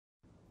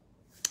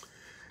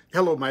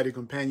Hello, mighty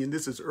companion.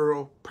 This is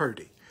Earl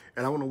Purdy,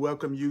 and I want to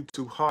welcome you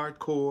to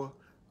Hardcore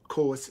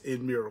Course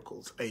in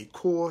Miracles, a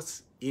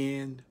course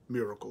in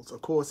miracles, a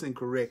course in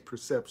correct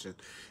perception.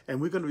 And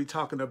we're going to be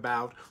talking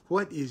about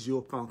what is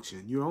your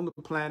function. You're on the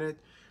planet.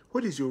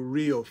 What is your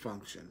real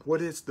function?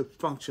 What is the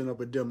function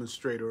of a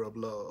demonstrator of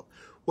love?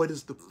 What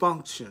is the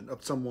function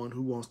of someone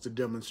who wants to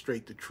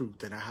demonstrate the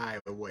truth in a higher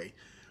way?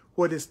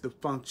 What is the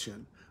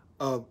function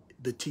of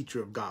the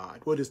teacher of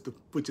God? Which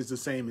is the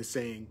same as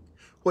saying,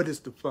 what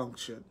is the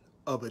function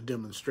of a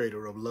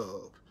demonstrator of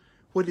love?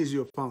 What is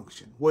your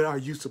function? What are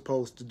you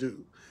supposed to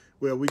do?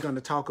 Well, we're going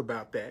to talk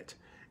about that,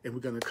 and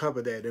we're going to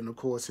cover that in A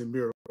Course in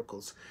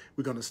Miracles.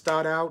 We're going to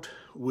start out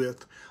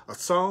with a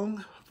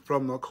song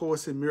from A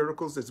Course in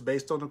Miracles that's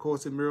based on A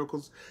Course in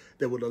Miracles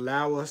that would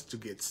allow us to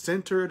get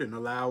centered and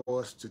allow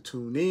us to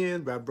tune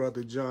in, by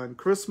Brother John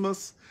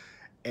Christmas.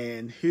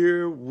 And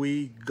here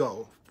we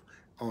go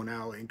on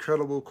our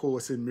incredible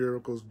Course in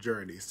Miracles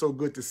journey. So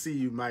good to see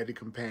you, mighty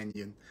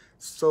companion.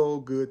 So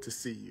good to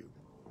see you.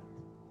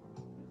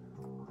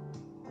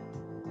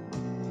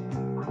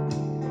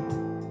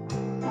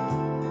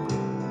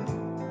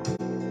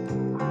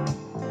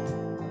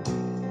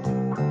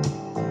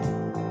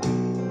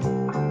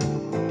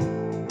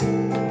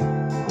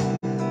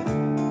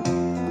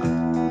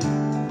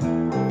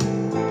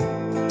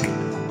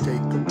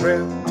 Take a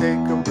breath, take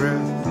a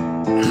breath.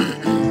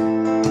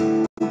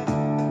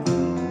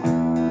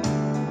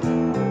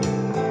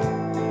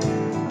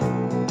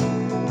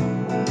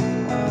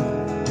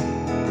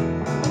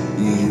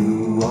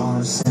 You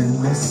are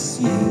sinless,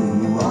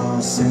 you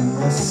are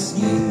sinless,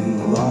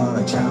 you are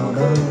a child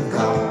of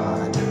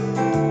God.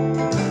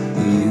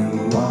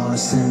 You are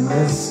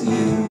sinless,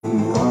 you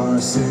are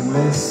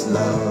sinless,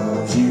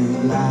 loves you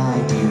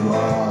like you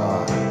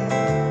are.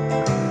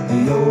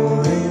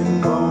 Your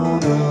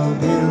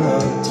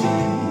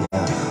invulnerability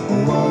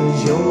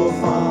was your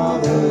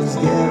father's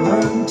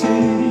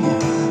guarantee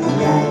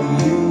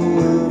that you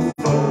will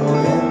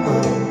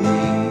forever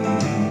be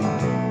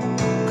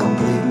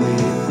completely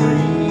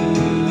free.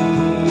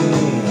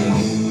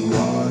 You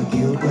are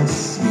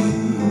guiltless,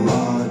 you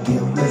are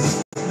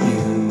guiltless,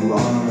 you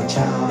are a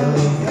child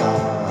of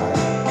God.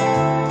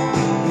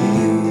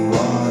 You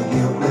are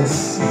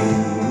guiltless, you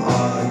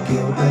are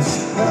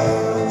guiltless,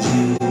 loves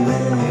you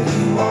where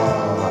you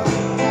are.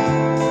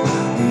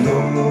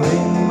 Your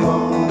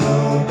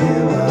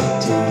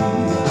invulnerability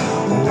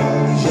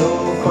was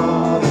your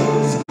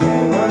father's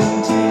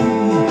guarantee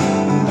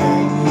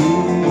that you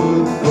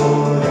would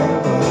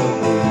forever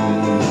be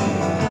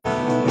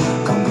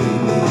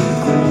completely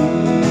free.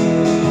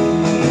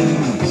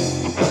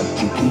 But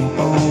you keep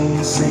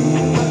on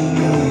singing,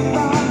 you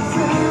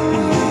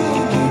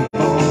keep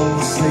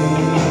on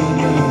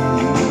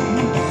singing,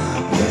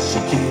 yes,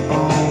 you keep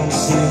on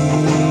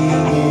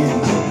singing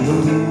the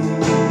blues.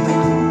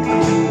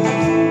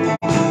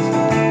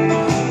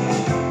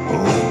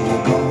 When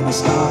you're gonna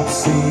stop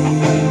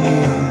singing,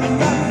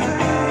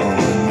 when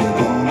you're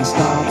gonna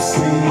stop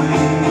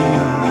singing,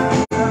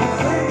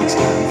 it's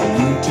time for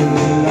you to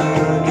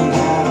learn you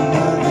got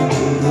nothing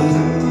to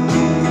lose.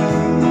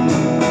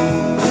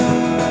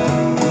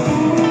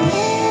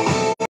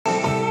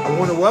 I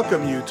want to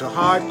welcome you to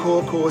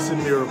Hardcore Course in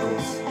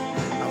Miracles.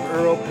 I'm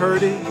Earl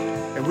Purdy,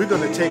 and we're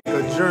going to take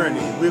a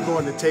journey. We're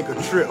going to take a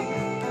trip.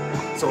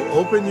 So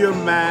open your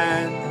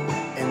mind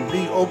and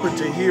be open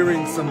to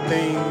hearing some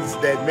things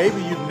that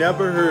maybe you've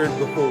never heard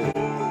before.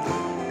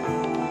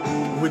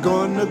 We're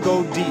going to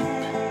go deep.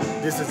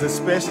 This is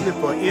especially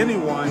for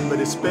anyone, but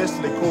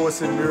especially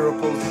Course in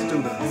Miracles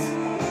students.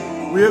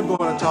 We're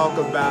going to talk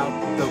about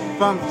the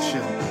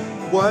function.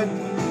 What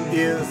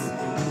is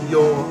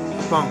your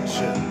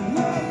function?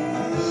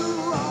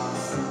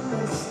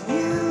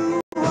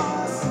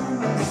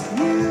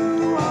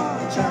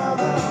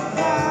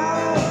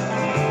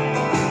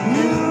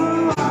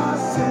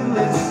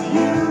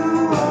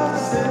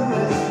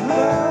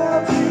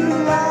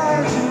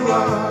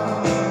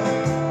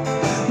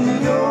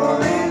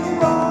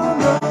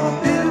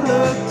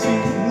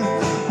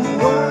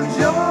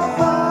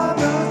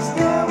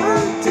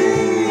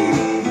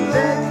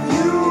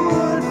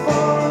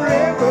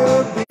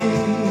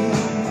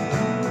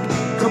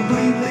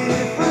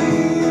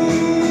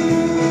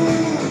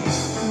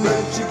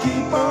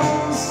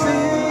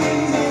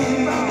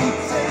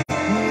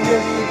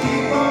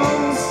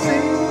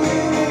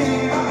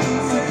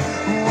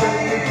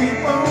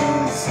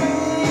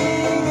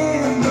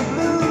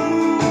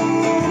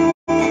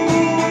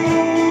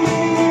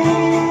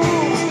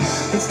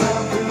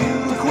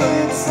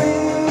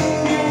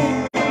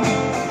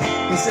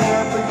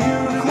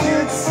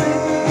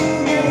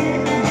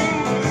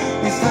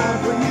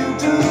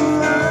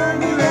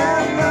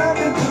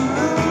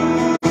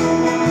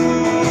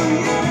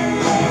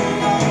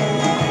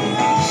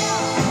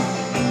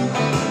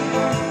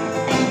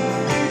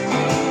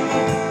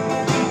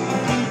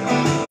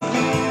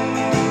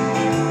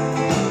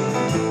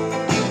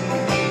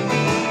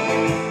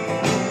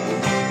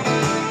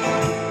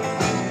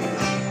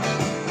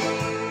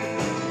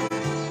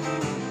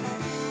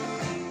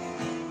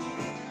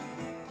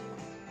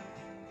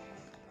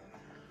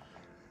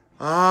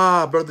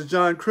 Brother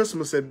John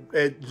Christmas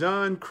at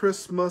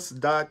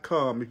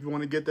johnchristmas.com. If you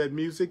want to get that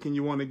music and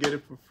you want to get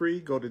it for free,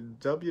 go to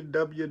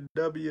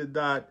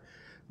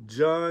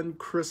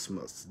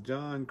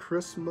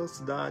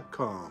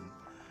johnchristmas.com.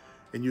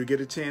 And you'll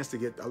get a chance to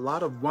get a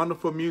lot of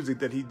wonderful music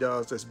that he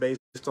does that's based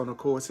on A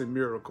Course in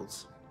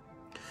Miracles.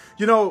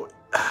 You know,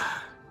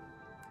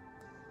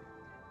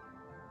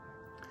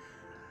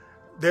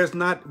 there are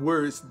not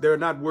words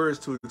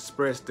to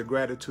express the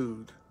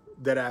gratitude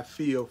that I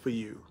feel for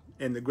you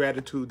and the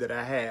gratitude that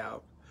I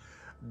have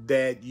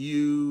that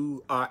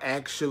you are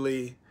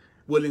actually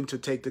willing to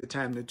take the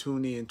time to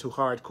tune in to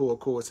Hardcore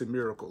Course in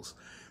Miracles.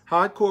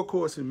 Hardcore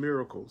Course in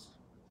Miracles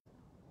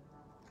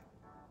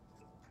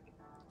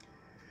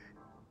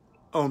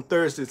on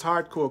Thursdays.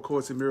 Hardcore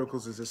Course in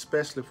Miracles is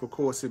especially for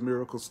Course in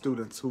Miracles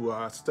students who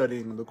are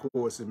studying the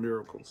Course in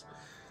Miracles.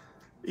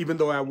 Even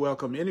though I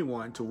welcome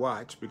anyone to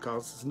watch,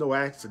 because it's no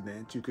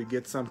accident, you could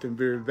get something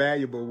very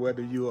valuable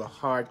whether you're a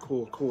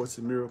hardcore Course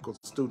in Miracles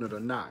student or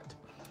not.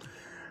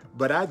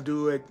 But I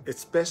do it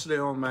especially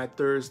on my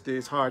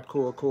Thursdays,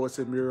 Hardcore Course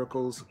in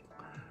Miracles,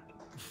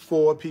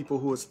 for people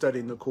who are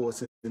studying the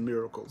Course in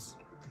Miracles.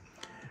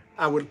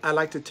 I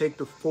like to take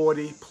the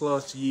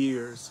 40+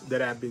 years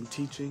that I've been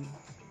teaching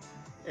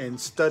and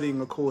studying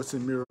A Course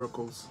in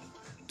Miracles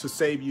to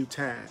save you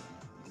time.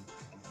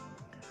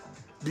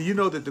 Do you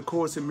know that the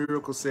Course in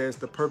Miracles says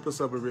the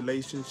purpose of a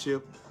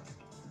relationship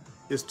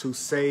is to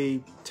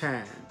save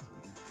time?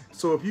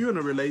 So if you're in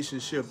a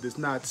relationship that's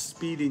not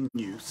speeding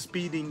you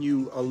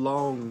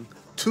along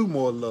to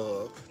more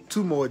love,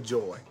 to more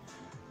joy,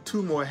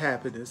 to more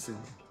happiness, and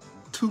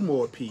to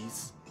more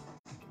peace,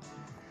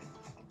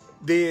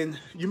 then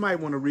you might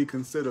want to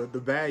reconsider the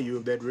value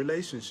of that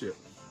relationship.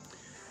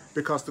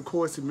 Because the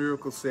Course in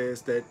Miracles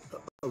says that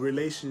a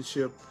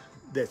relationship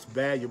that's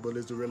valuable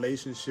is a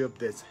relationship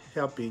that's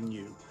helping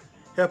you.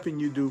 Helping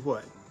you do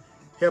what?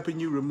 Helping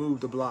you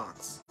remove the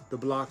blocks to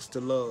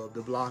love,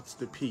 the blocks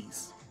to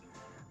peace,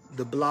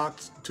 the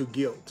blocks to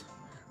guilt.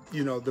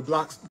 You know, the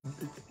blocks,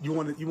 you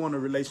want a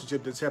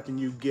relationship that's helping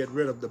you get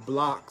rid of the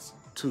blocks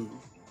to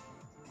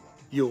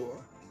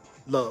your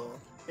love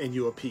and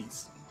your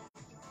peace.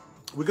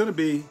 We're going to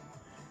be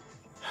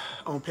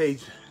on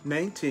page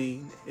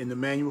 19 in the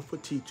Manual for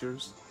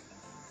Teachers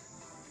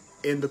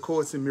in the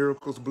Course in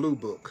Miracles Blue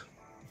Book,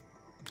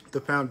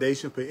 the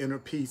Foundation for Inner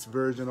Peace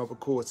version of A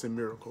Course in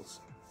Miracles.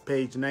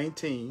 Page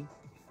 19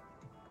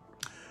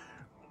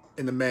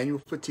 in the Manual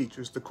for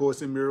Teachers. The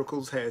Course in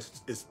Miracles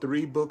is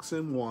 3 books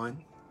in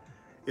one.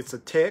 It's a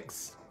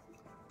text,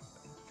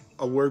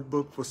 a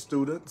workbook for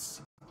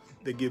students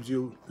that gives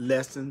you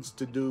lessons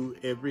to do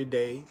every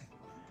day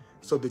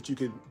so that you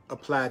can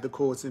apply the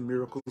Course in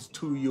Miracles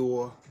to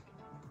your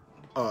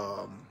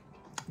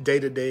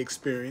day-to-day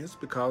experience,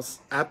 because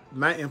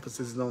my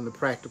emphasis is on the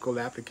practical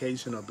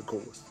application of the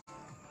Course.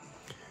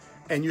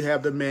 And you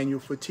have the Manual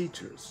for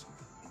Teachers.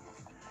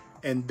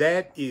 And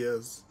that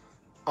is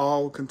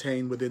all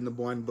contained within the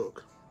one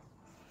book.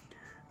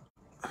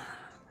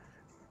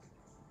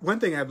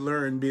 One thing I've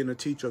learned being a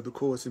teacher of the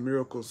Course in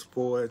Miracles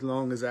for as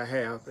long as I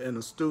have and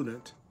a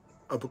student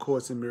of the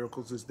Course in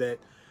Miracles is that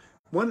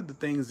one of the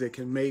things that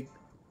can make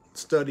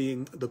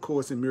studying the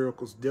Course in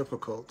Miracles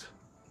difficult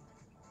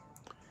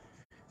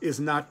is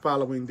not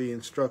following the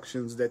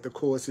instructions that the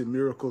Course in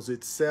Miracles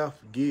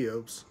itself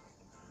gives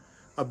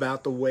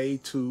about the way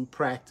to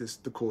practice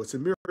the Course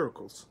in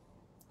Miracles.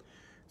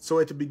 So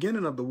at the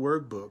beginning of the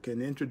workbook, in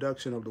the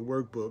introduction of the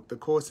workbook, the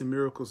Course in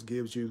Miracles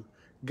gives you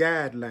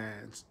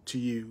guidelines to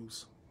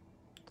use.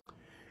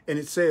 And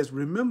it says,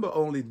 remember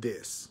only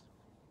this: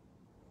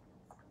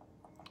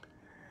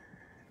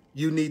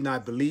 you need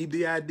not believe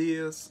the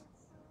ideas.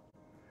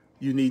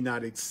 You need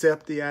not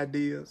accept the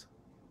ideas.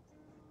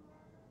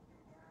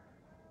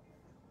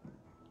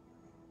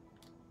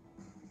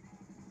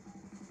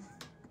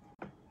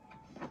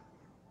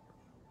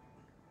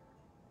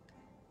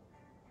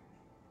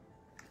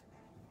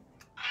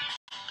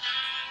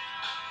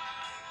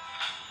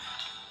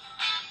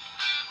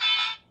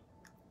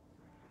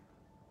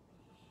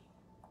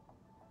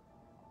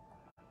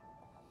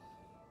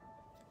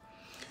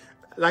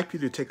 I'd like you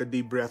to take a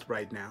deep breath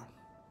right now.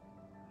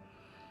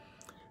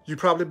 You've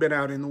probably been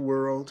out in the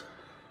world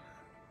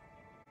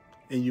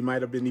and you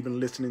might have been even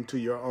listening to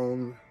your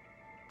own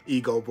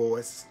ego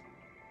voice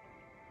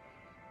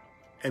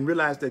and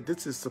realize that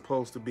this is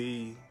supposed to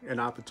be an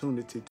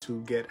opportunity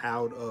to get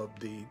out of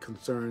the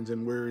concerns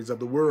and worries of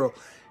the world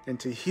and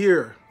to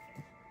hear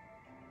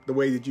the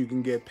way that you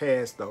can get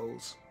past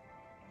those.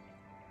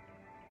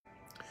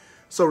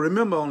 So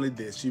remember only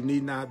this: you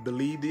need not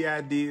believe the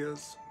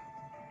ideas.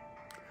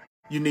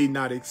 You need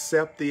not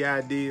accept the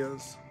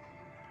ideas.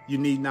 You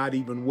need not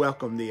even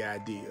welcome the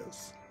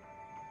ideas.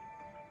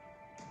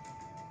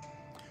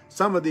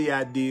 Some of the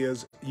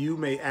ideas, you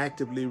may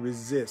actively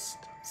resist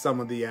some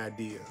of the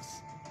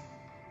ideas.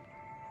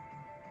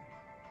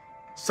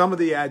 Some of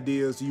the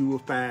ideas you will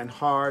find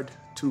hard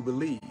to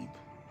believe.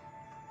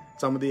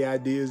 Some of the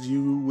ideas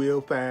you will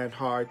find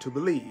hard to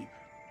believe.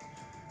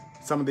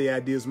 Some of the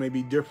ideas may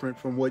be different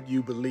from what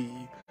you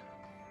believe.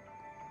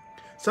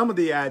 Some of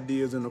the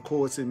ideas in A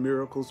Course in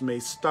Miracles may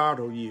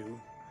startle you.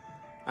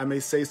 I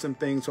may say some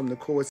things from the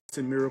Course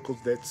in Miracles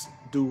that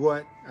do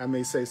what? I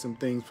may say some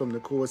things from the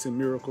Course in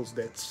Miracles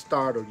that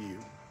startle you.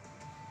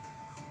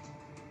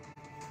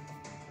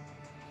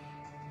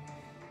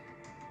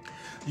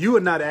 You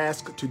are not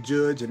asked to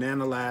judge and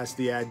analyze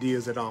the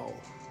ideas at all.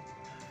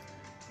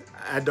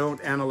 I don't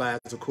analyze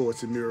A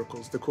Course in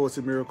Miracles. The Course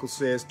in Miracles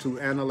says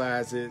to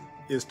analyze it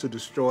is to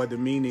destroy the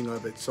meaning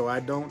of it. So I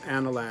don't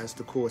analyze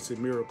the Course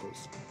in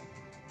Miracles.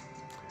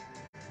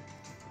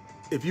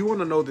 If you want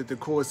to know that the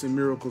Course in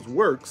Miracles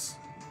works,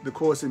 the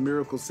Course in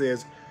Miracles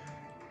says,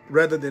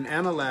 rather than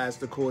analyze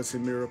the Course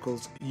in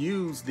Miracles,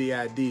 use the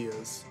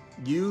ideas.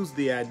 Use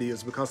the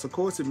ideas, because the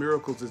Course in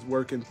Miracles is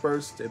working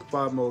first and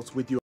foremost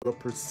with your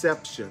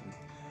perception.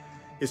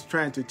 It's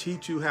trying to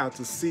teach you how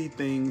to see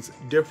things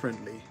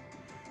differently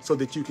so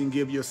that you can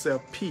give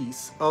yourself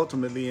peace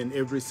ultimately in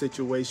every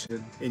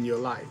situation in your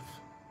life.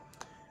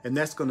 And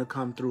that's going to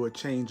come through a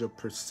change of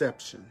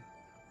perception.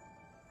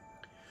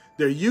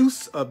 Their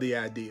use of the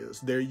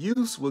ideas, their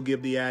use will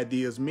give the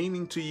ideas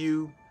meaning to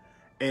you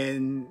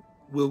and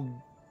will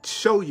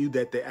show you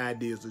that the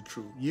ideas are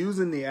true.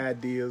 Using the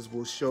ideas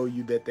will show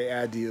you that the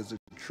ideas are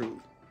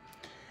true.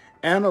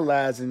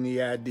 Analyzing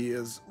the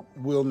ideas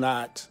will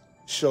not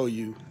show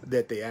you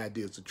that the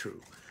ideas are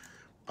true.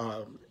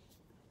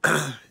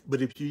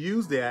 But if you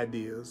use the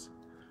ideas,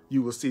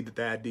 you will see that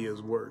the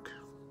ideas work.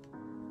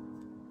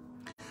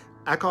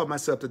 I call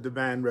myself the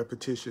divine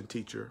repetition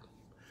teacher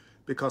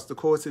because the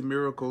Course in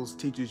Miracles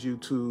teaches you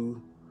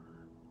to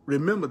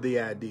remember the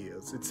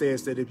ideas. It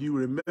says that if you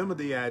remember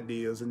the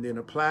ideas and then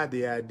apply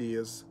the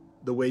ideas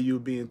the way you're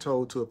being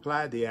told to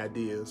apply the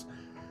ideas,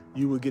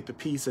 you will get the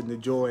peace and the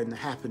joy and the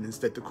happiness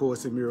that the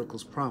Course in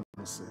Miracles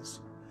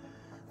promises.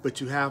 But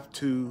you have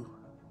to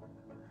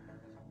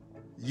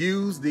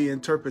use the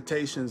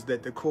interpretations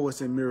that the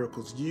Course in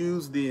Miracles,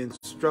 use the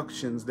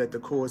instructions that the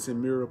Course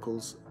in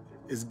Miracles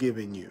is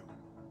giving you.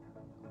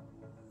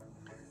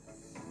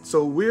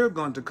 So we're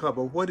going to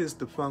cover what is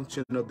the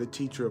function of the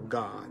teacher of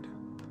God.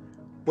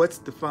 What's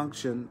the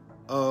function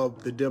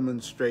of the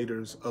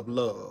demonstrators of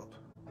love?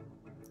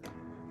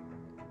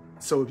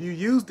 So if you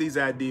use these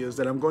ideas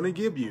that I'm going to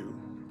give you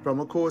from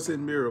A Course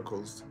in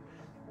Miracles,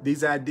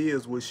 these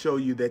ideas will show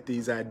you that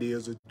these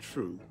ideas are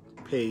true.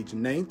 Page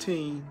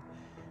 19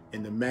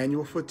 in the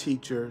Manual for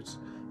Teachers,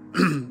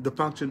 the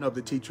function of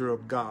the teacher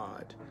of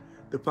God,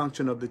 the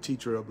function of the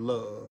teacher of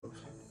love.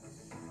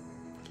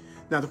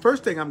 Now, the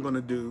first thing I'm going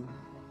to do,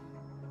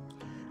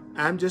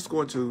 I'm just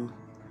going to,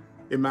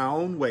 in my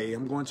own way,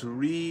 I'm going to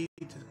read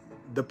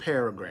the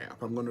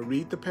paragraph. I'm going to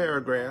read the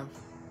paragraph,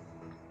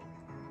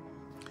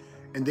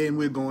 and then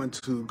we're going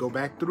to go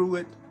back through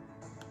it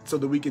so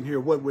that we can hear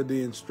what were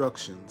the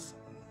instructions.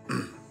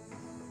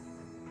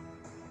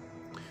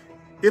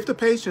 If the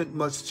patient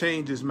must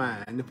change his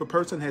mind, if a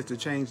person has to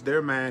change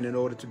their mind in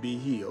order to be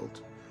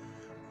healed,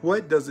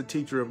 what does the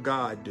teacher of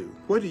God do?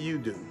 What do you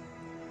do?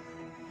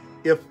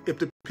 If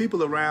the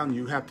people around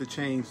you have to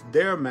change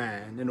their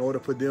mind in order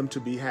for them to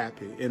be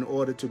happy, in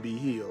order to be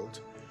healed,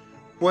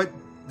 what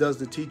does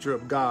the teacher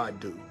of God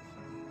do?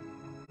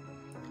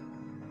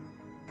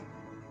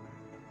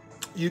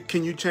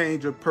 Can you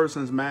change a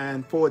person's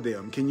mind for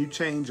them? Can you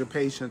change a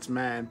patient's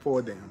mind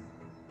for them?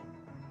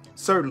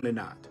 Certainly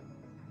not.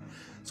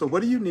 So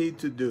what do you need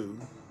to do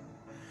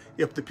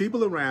if the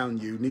people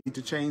around you need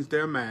to change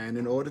their mind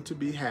in order to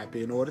be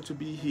happy, in order to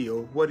be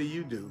healed? What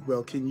do?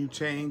 Well, can you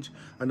change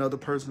another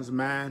person's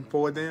mind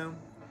for them?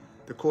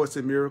 The Course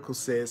in Miracles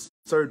says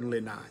certainly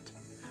not.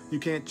 You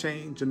can't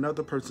change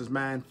another person's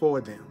mind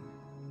for them.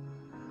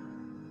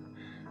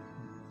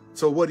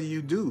 So what do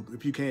you do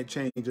if you can't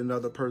change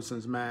another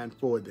person's mind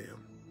for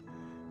them?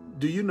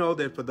 Do you know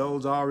that for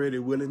those already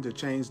willing to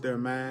change their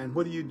mind,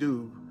 what do you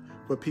do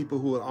for people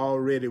who are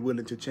already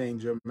willing to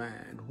change your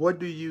mind? What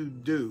do you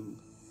do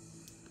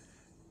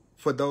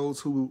for those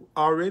who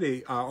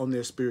already are on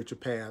their spiritual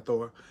path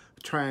or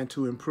trying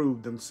to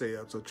improve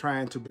themselves or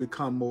trying to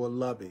become more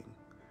loving?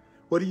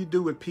 What do you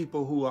do with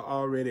people who are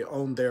already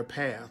on their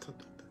path?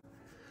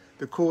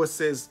 The Course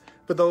says,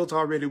 for those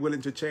already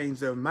willing to change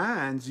their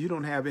minds, you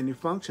don't have any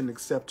function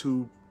except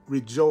to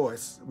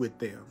rejoice with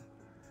them.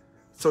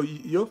 So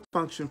your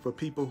function for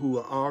people who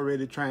are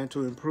already trying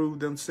to improve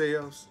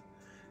themselves,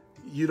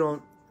 you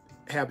don't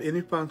have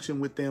any function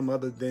with them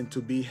other than to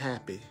be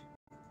happy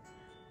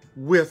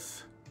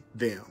with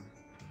them.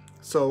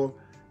 So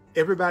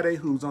everybody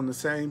who's on the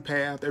same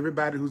path,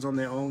 everybody who's on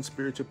their own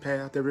spiritual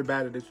path,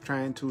 everybody that's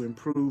trying to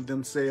improve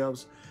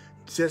themselves,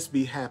 just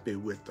be happy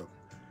with them.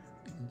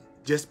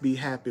 Just be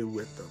happy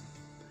with them.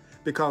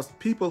 Because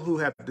people who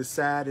have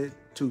decided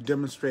to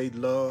demonstrate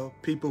love,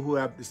 people who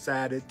have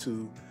decided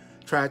to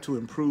try to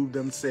improve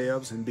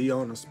themselves and be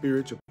on a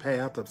spiritual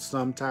path of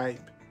some type,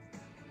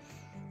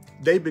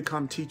 they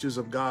become teachers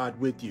of God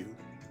with you.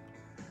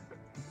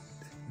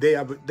 They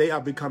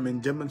are becoming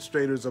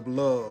demonstrators of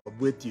love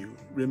with you.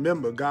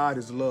 Remember, God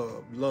is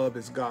love. Love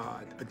is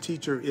God. A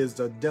teacher is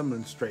a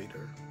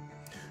demonstrator.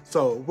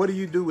 So what do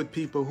you do with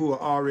people who are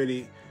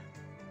already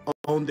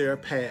on their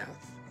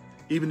path?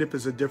 even if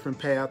it's a different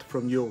path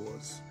from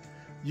yours.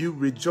 You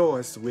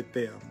rejoice with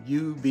them.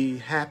 You be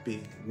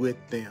happy with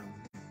them.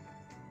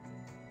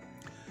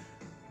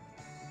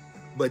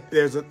 But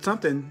there's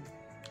something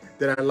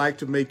that I'd like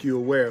to make you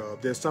aware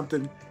of. There's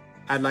something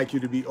I'd like you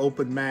to be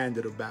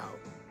open-minded about.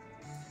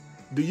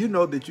 Do you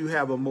know that you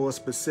have a more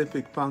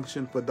specific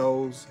function for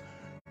those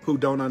who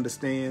don't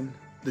understand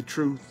the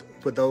truth,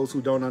 for those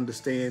who don't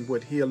understand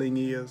what healing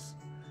is?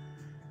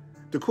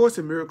 The Course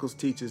in Miracles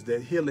teaches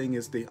that healing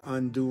is the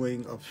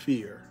undoing of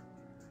fear,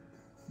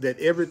 that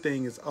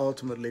everything is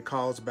ultimately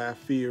caused by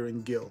fear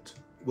and guilt,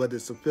 whether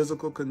it's a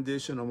physical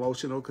condition,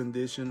 emotional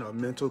condition, or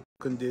mental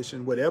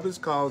condition, whatever's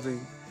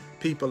causing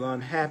people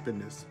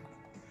unhappiness,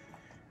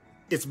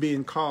 it's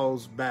being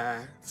caused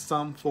by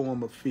some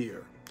form of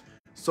fear.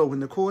 So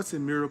when the Course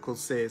in Miracles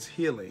says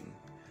healing,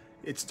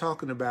 it's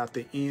talking about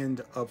the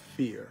end of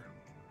fear.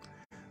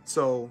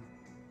 So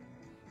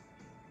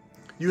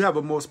you have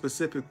a more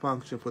specific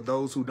function for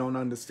those who don't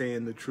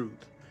understand the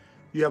truth.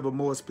 You have a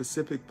more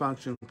specific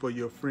function for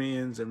your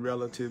friends and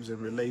relatives and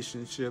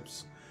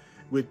relationships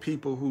with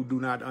people who do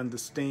not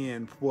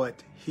understand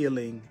what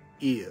healing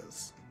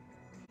is.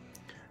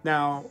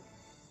 Now,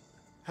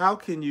 how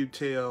can you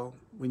tell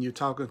when you're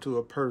talking to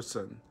a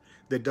person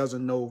that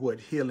doesn't know what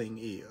healing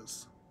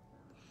is?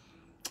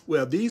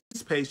 Well, these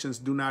patients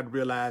do not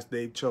realize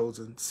they've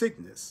chosen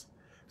sickness.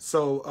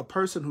 So a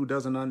person who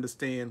doesn't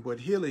understand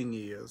what healing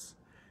is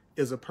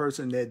a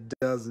person that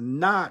does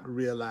not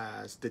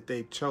realize that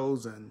they've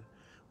chosen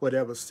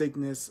whatever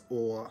sickness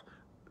or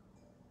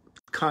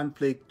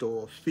conflict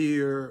or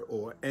fear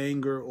or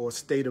anger or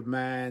state of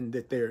mind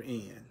that they're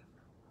in.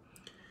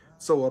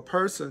 So a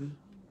person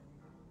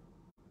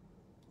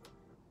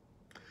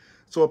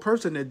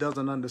that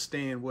doesn't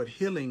understand what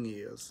healing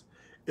is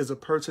a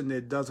person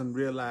that doesn't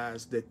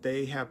realize that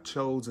they have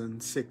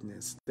chosen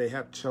sickness. They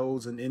have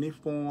chosen any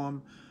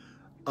form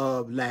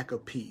of lack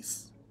of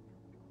peace.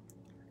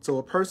 So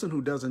a person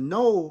who doesn't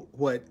know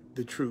what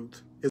the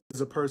truth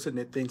is a person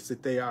that thinks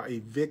that they are a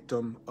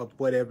victim of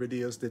whatever it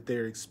is that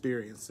they're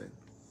experiencing.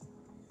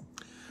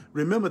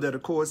 Remember that A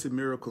Course in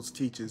Miracles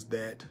teaches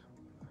that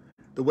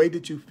the way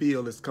that you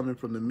feel is coming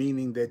from the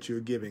meaning that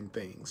you're giving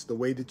things. The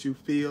way that you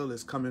feel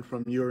is coming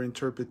from your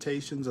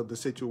interpretations of the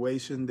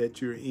situation that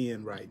you're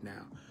in right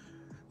now.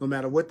 No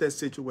matter what that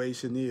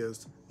situation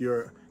is,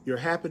 your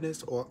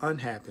happiness or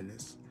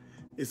unhappiness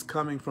is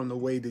coming from the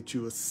way that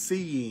you are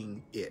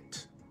seeing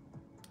it.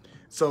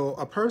 So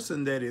a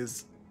person that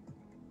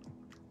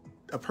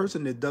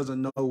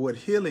doesn't know what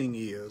healing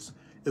is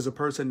a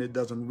person that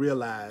doesn't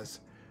realize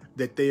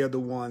that they are the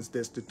ones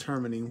that's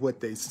determining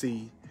what they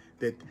see,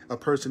 that a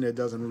person that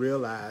doesn't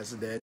realize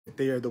that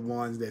they are the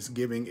ones that's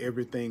giving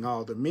everything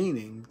all the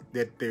meaning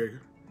that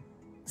they're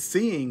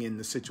seeing in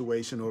the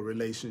situation or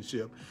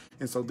relationship.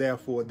 And so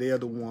therefore they're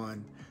the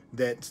one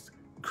that's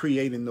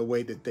creating the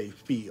way that they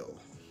feel.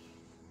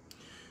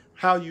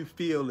 How you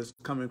feel is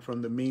coming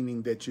from the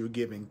meaning that you're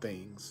giving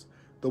things.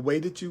 The way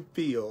that you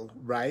feel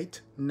right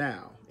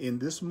now in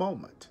this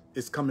moment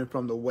is coming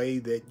from the way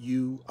that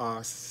you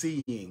are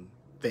seeing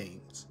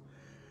things.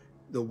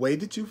 The way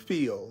that you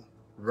feel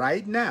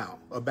right now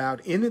about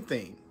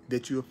anything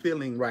that you're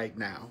feeling right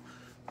now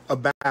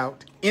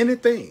about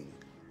anything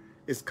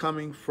is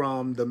coming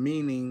from the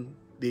meaning,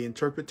 the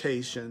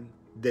interpretation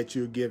that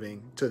you're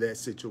giving to that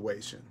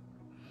situation.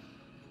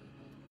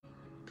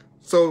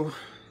 So,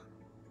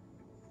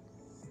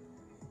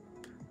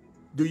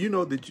 do you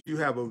know that you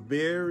have a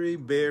very,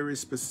 very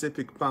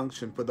specific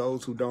function for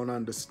those who don't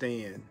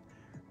understand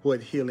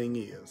what healing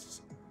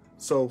is?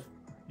 So,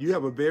 you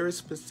have a very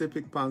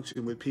specific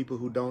function with people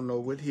who don't know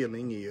what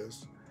healing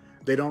is.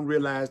 They don't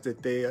realize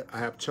that they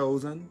have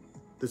chosen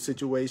the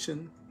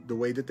situation, the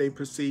way that they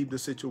perceive the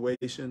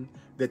situation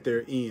that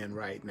they're in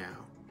right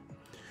now.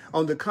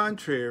 On the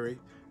contrary,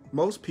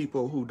 most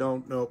people who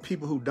don't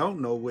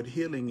know what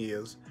healing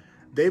is,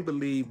 they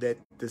believe that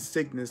the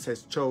sickness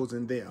has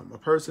chosen them. A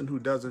person who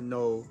doesn't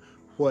know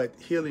what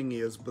healing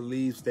is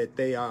believes that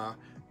they are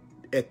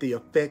at the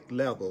effect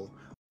level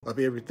of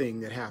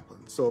everything that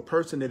happens. So a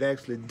person that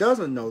actually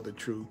doesn't know the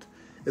truth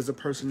is a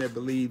person that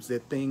believes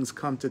that things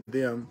come to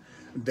them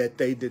that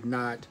they did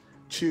not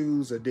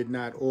choose or did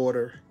not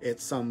order at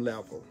some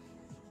level.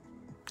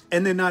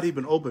 And they're not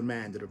even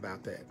open-minded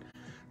about that.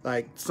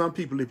 Like some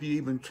people, if you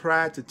even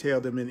try to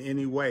tell them in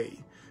any way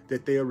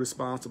that they are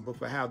responsible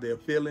for how they're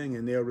feeling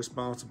and they're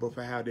responsible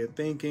for how they're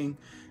thinking,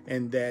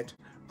 and that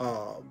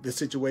the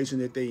situation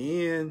that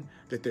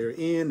they're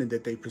in and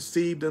that they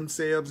perceive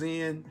themselves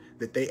in,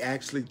 that they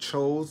actually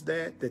chose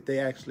that they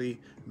actually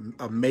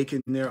are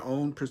making their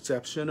own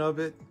perception of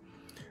it,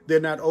 they're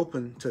not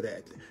open to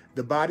that.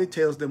 The body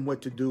tells them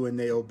what to do and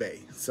they obey.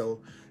 So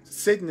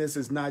sickness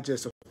is not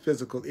just a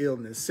physical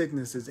illness.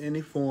 Sickness is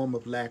any form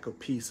of lack of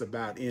peace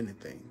about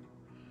anything.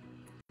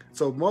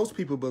 So most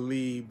people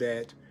believe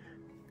that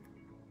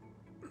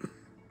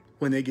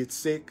when they get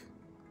sick,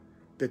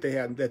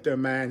 that their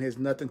mind has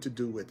nothing to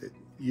do with it.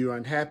 You're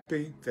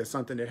unhappy, there's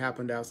something that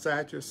happened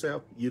outside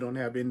yourself, you don't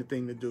have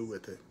anything to do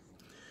with it.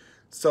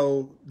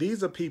 So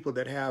these are people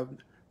that have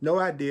no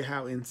idea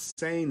how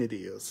insane it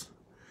is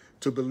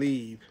to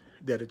believe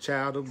that a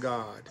child of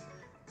God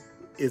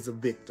is a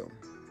victim,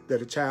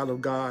 that a child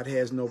of God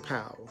has no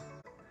power.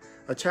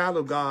 A child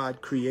of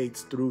God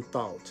creates through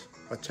thought.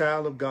 A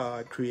child of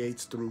God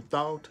creates through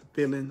thought,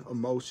 feeling,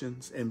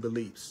 emotions, and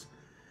beliefs.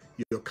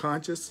 Your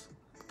conscious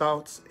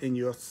thoughts and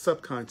your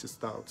subconscious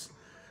thoughts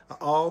are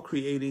all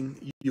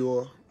creating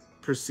your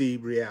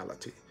perceived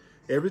reality.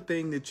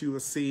 Everything that you are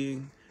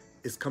seeing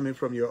is coming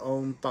from your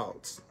own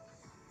thoughts.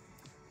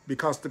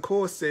 Because the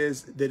Course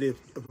says that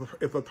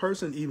if a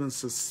person even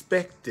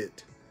suspected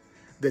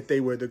that they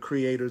were the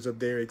creators of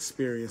their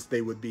experience,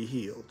 they would be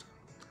healed.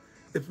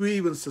 If we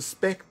even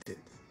suspected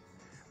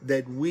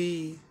that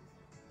we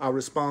are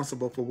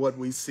responsible for what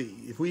we see,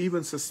 if we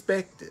even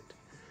suspected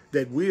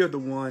that we are the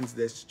ones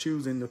that's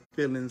choosing the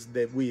feelings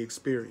that we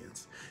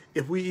experience,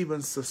 if we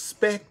even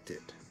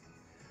suspected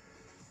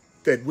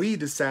that we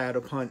decide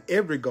upon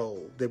every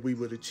goal that we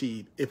would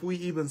achieve, if we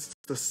even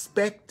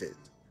suspected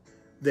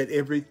that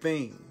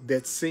everything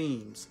that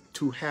seems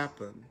to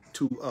happen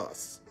to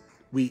us,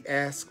 we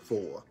ask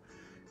for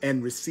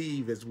and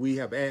receive as we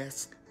have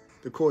asked,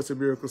 the Course in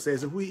Miracles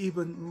says if we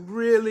even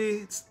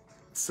really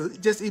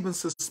just even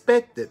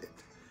suspected it,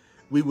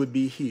 we would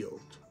be healed.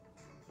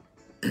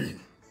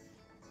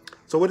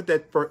 So what did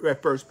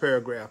that first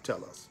paragraph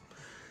tell us?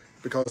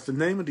 Because the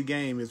name of the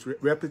game is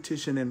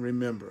repetition and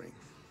remembering.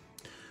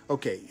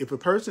 Okay, if a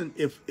person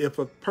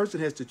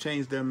has to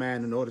change their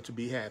mind in order to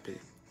be happy,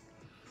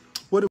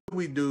 what do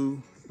we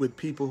do with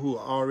people who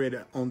are already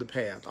on the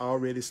path,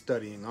 already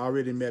studying,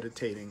 already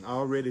meditating,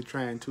 already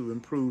trying to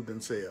improve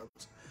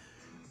themselves,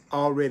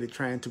 already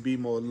trying to be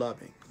more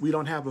loving? We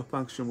don't have a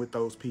function with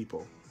those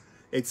people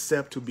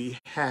except to be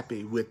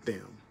happy with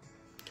them.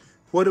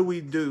 What do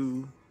we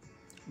do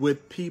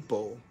with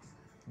people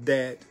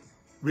that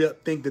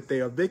think that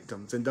they are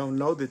victims and don't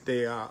know that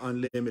they are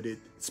unlimited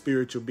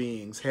spiritual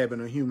beings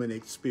having a human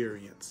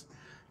experience?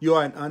 You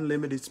are an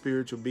unlimited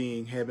spiritual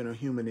being having a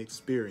human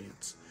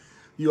experience.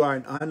 You are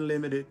an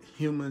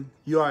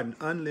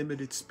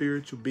unlimited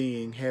spiritual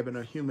being having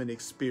a human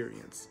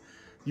experience.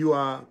 You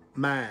are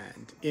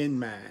mind, in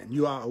mind.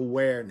 You are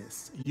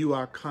awareness. You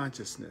are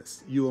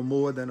consciousness. You are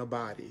more than a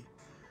body.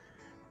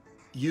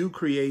 You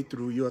create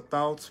through your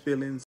thoughts,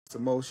 feelings,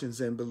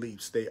 emotions, and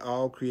beliefs. They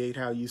all create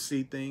how you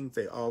see things.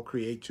 They all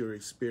create your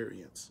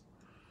experience.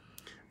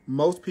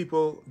 Most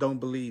people don't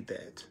believe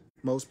that.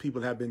 Most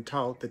people have been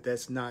taught that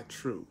that's not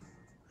true.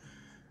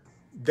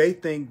 They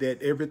think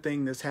that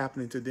everything that's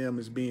happening to them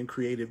is being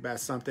created by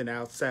something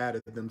outside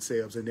of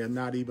themselves, and they're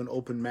not even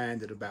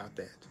open-minded about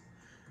that.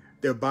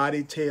 Their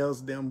body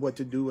tells them what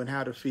to do and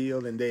how to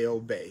feel, and they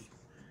obey.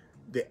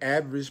 The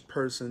average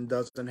person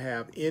doesn't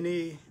have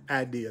any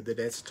idea that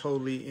that's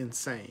totally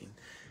insane.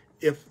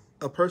 If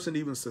a person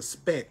even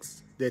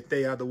suspects that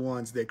they are the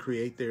ones that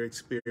create their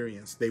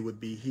experience, they would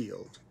be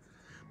healed.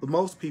 But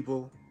most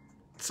people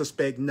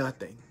suspect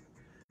nothing.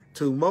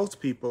 To most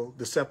people,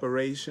 the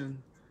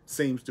separation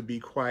seems to be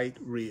quite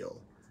real.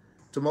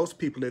 To most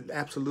people, it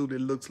absolutely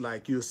looks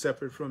like you're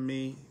separate from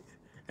me,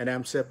 and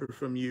I'm separate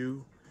from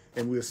you,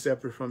 and we're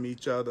separate from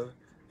each other,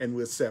 and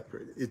we're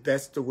separate.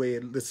 That's the way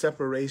the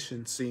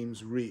separation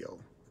seems real.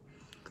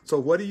 So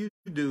what do you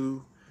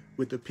do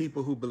with the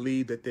people who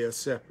believe that they're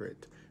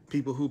separate,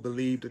 people who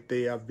believe that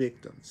they are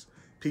victims,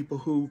 people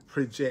who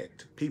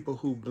project, people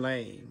who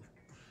blame?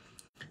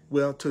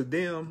 Well, to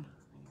them,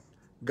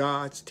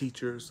 God's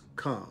teachers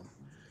come.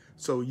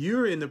 So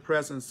you're in the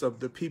presence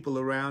of the people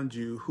around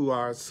you who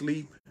are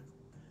asleep.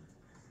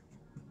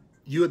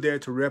 You're there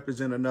to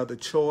represent another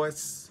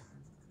choice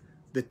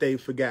that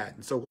they've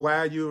forgotten. So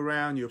while you're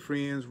around your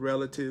friends,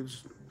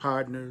 relatives,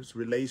 partners,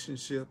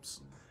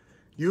 relationships,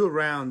 you're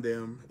around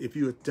them. If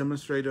you're a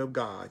demonstrator of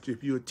God,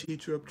 if you're a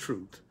teacher of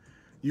truth,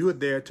 you are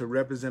there to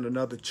represent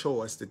another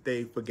choice that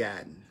they've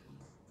forgotten.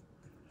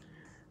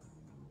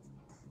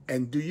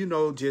 And do you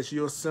know just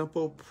your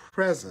simple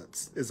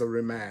presence is a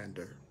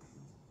reminder,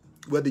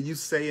 whether you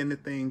say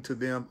anything to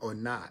them or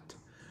not.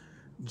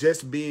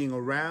 Just being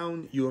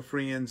around your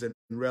friends and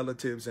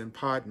relatives and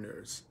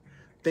partners,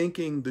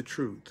 thinking the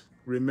truth,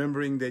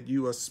 remembering that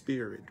you are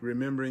spirit,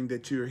 remembering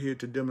that you're here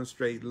to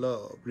demonstrate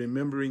love,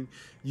 remembering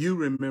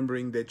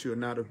that you're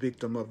not a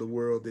victim of the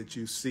world that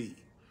you see.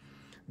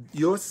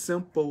 Your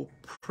simple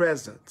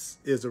presence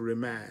is a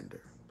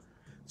reminder.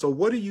 So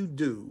what do you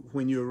do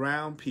when you're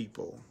around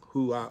people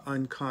who are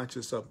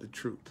unconscious of the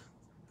truth?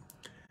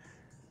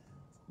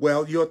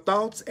 Well, your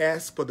thoughts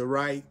ask for the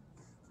right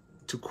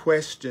to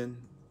question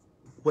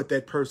what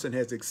that person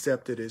has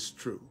accepted as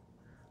true.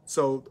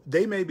 So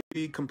they may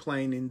be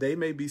complaining, they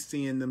may be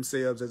seeing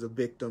themselves as a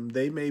victim,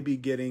 they may be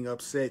getting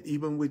upset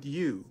even with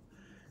you,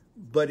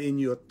 but in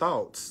your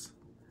thoughts,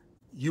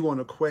 you want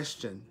to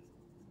question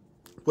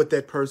what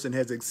that person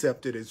has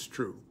accepted as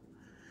true.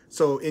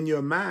 So in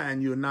your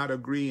mind, you're not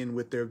agreeing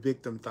with their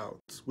victim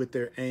thoughts, with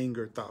their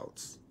anger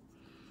thoughts,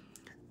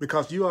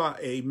 because you are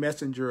a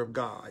messenger of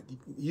God.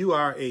 You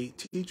are a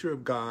teacher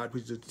of God,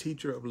 which is a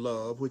teacher of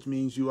love, which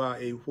means you are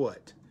a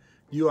what?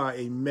 You are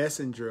a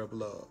messenger of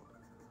love.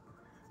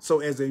 So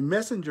as a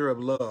messenger of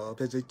love,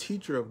 as a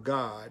teacher of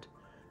God,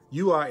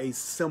 you are a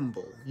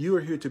symbol. You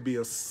are here to be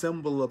a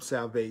symbol of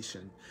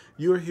salvation.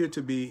 You are here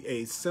to be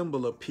a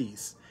symbol of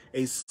peace,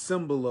 a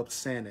symbol of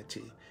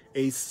sanity,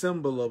 a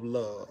symbol of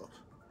love.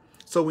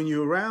 So when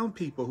you're around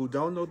people who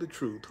don't know the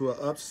truth, who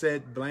are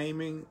upset,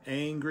 blaming,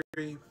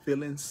 angry,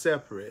 feeling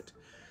separate,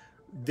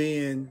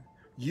 then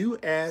you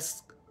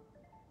ask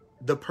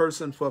the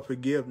person for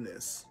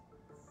forgiveness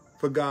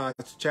for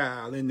God's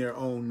child in their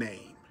own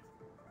name.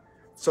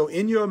 So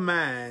in your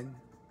mind,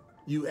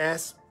 you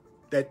ask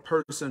that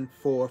person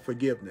for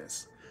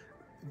forgiveness.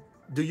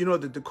 Do you know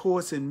that the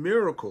Course in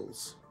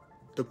Miracles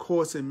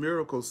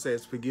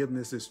says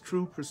forgiveness is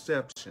true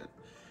perception.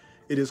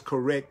 It is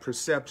correct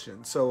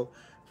perception. So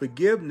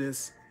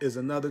forgiveness is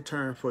another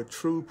term for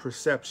true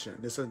perception.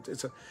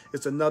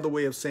 It's another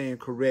way of saying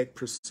correct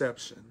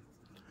perception.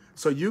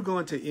 So you're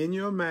going to, in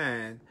your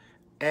mind,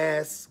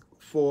 ask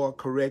for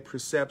correct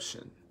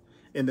perception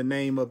in the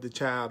name of the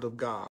child of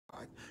God.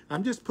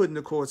 I'm just putting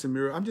the Course in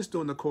Miracles, I'm just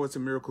doing the Course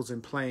in Miracles in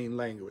plain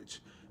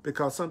language,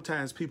 because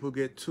sometimes people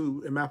get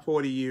in my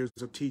 40 years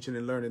of teaching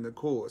and learning the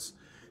Course,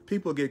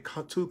 people get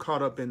too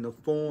caught up in the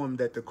form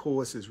that the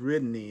Course is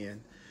written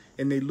in,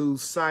 and they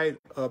lose sight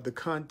of the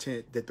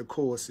content that the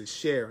Course is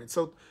sharing.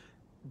 So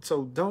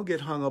don't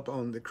get hung up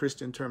on the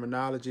Christian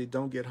terminology.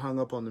 Don't get hung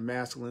up on the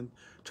masculine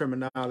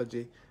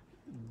terminology.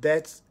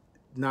 That's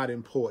not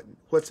important.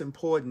 What's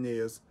important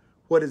is,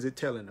 what is it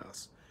telling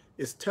us?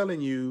 It's telling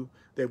you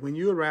that when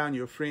you're around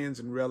your friends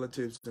and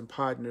relatives and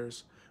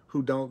partners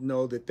who don't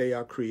know that they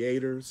are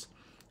creators,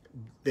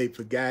 they've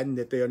forgotten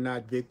that they are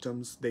not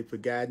victims, they've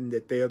forgotten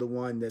that they're the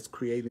one that's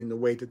creating the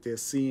way that they're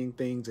seeing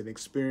things and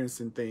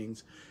experiencing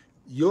things,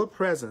 your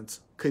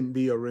presence can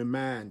be a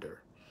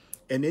reminder.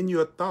 And in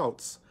your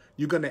thoughts,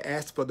 you're going to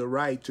ask for the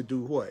right to do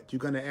what? You're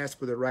going to ask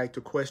for the right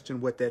to question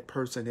what that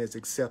person has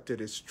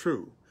accepted as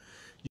true.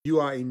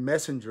 You are a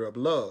messenger of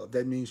love.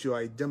 That means you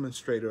are a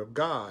demonstrator of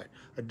God.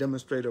 A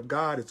demonstrator of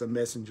God is a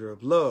messenger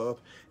of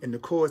love. And the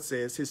Course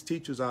says his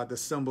teachers are the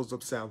symbols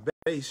of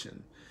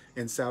salvation.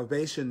 And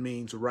salvation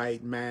means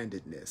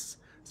right-mindedness.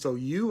 So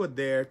you are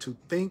there to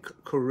think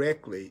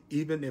correctly,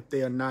 even if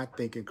they are not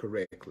thinking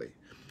correctly.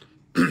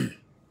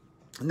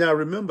 Now,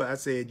 remember, I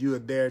said you are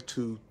there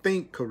to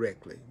think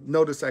correctly.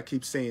 Notice I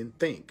keep saying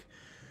think,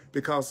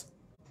 because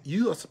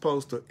you are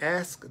supposed to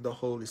ask the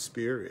Holy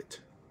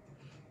Spirit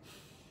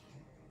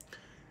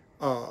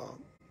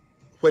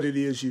what it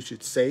is you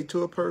should say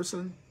to a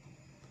person,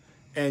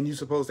 and you're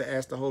supposed to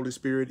ask the Holy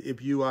Spirit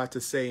if you are to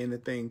say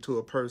anything to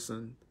a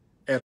person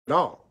at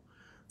all.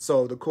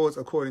 So the Course,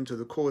 according to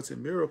the Course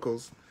in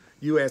Miracles,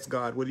 you ask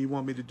God, what do you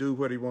want me to do?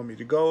 Where do you want me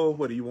to go?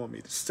 What do you want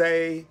me to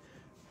say?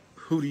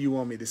 Who do you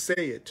want me to say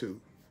it to?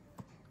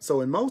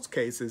 So in most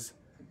cases,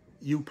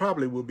 you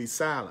probably will be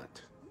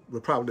silent.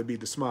 Will probably be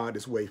the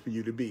smartest way for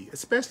you to be,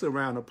 especially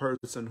around a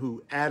person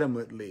who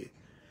adamantly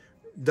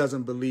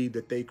doesn't believe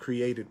that they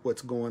created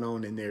what's going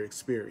on in their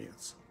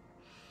experience.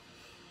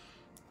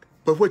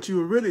 But what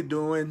you are really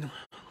doing,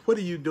 what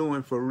are you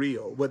doing for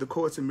real? What the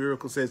Course in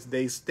Miracles says,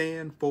 they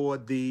stand for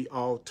the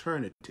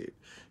alternative.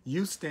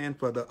 You stand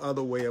for the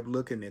other way of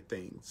looking at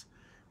things.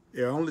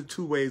 There are only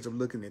two ways of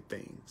looking at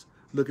things.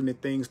 Looking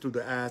at things through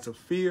the eyes of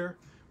fear,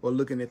 or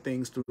looking at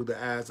things through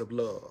the eyes of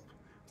love.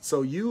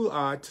 So you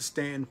are to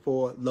stand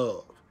for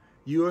love.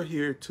 You are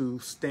here to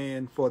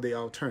stand for the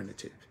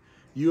alternative.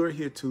 You are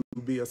here to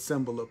be a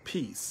symbol of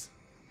peace.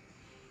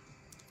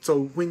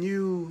 So what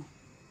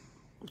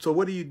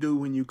do you do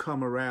when you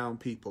come around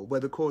people?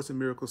 Well, the Course in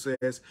Miracles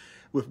says,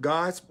 with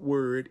God's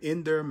word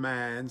in their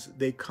minds,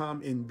 they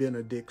come in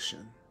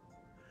benediction.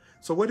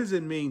 So what does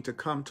it mean to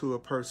come to a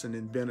person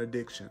in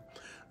benediction?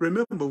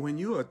 Remember, when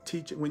you are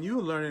teaching, when you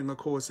are learning the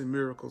Course in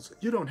Miracles,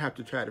 you don't have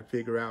to try to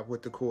figure out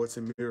what the Course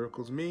in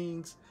Miracles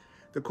means.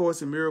 The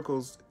Course in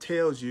Miracles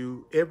tells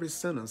you every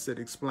sentence it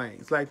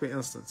explains. Like, for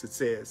instance, it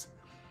says,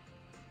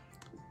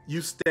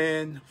 you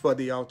stand for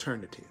the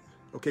alternative.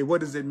 Okay,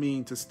 what does it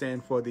mean to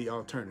stand for the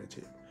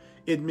alternative?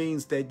 It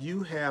means that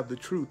you have the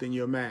truth in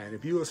your mind.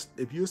 If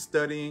you're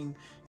studying,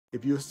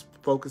 if you're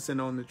focusing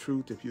on the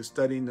truth, if you're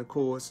studying the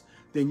Course,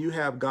 then you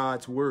have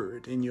God's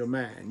word in your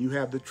mind. You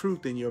have the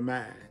truth in your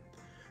mind.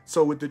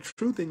 So with the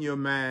truth in your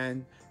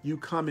mind, you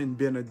come in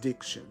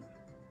benediction.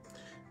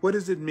 What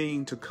does it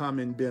mean to come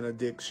in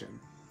benediction?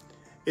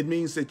 It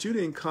means that you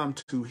didn't come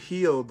to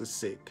heal the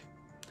sick.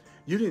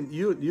 You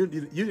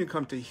didn't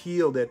come to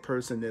heal that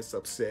person that's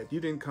upset. You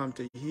didn't come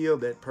to heal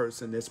that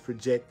person that's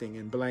projecting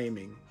and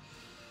blaming.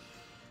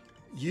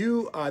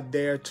 You are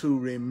there to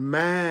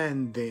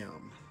remind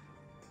them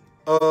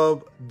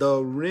of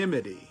the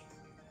remedy.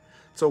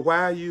 So why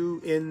are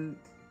you in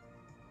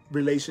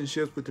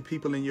relationships with the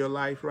people in your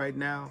life right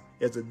now?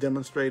 As a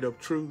demonstrator of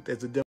truth,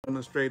 as a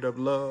demonstrator of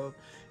love.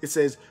 It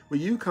says, well,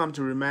 you come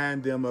to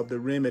remind them of the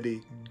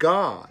remedy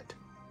God,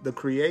 the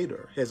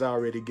Creator, has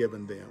already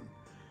given them.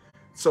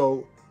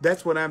 So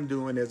that's what I'm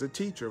doing as a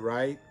teacher,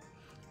 right?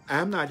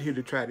 I'm not here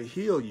to try to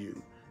heal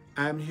you.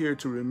 I'm here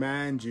to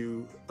remind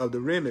you of the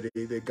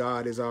remedy that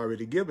God has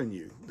already given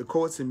you. The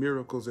Course in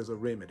Miracles is a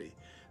remedy.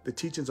 the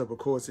teachings of A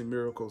Course in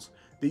Miracles,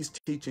 these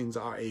teachings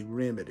are a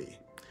remedy.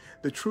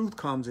 The truth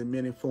comes in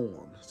many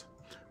forms.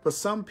 For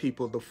some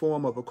people, the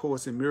form of A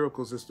Course in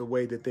Miracles is the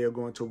way that they are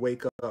going to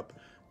wake up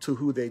to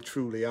who they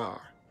truly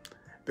are.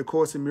 The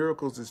Course in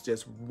Miracles is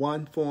just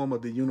one form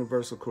of the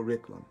universal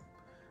curriculum.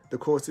 The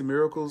Course in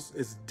Miracles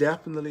is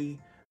definitely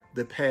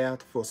the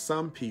path for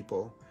some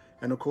people,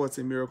 and A Course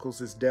in Miracles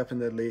is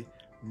definitely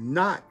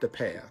not the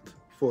path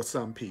for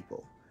some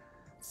people.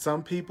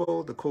 Some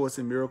people, the Course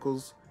in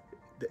Miracles,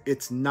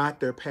 it's not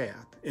their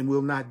path and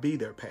will not be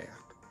their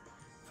path.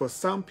 For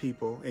some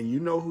people, and you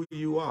know who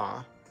you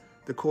are,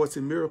 the Course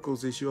in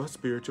Miracles is your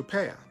spiritual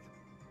path.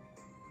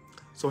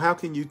 So how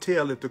can you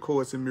tell if the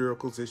Course in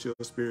Miracles is your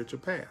spiritual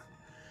path?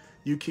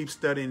 You keep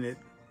studying it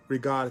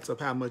regardless of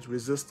how much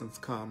resistance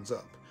comes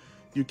up.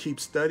 You keep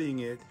studying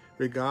it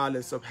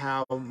regardless of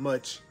how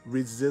much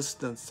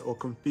resistance or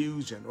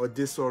confusion or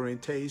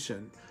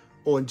disorientation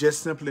or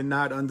just simply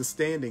not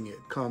understanding it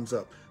comes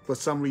up. For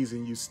some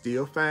reason, you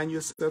still find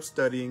yourself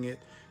studying it.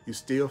 You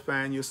still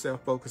find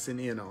yourself focusing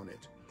in on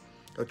it.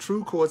 A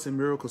true Course in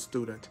Miracles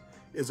student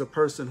is a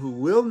person who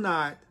will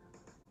not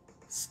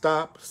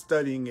stop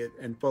studying it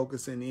and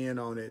focusing in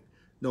on it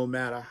no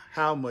matter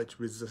how much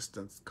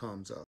resistance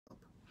comes up.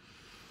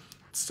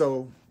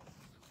 So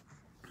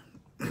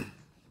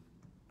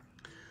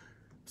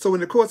when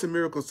the Course in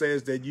Miracles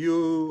says that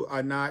you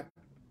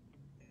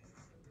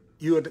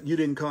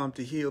didn't come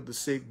to heal the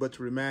sick, but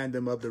to remind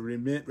them of the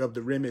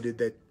remedy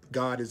that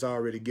God has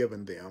already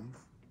given them.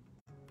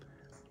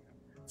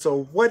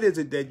 So what is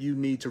it that you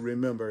need to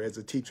remember as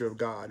a teacher of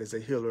God, as a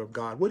healer of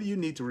God? What do you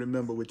need to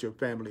remember with your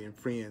family and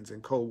friends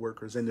and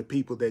co-workers and the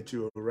people that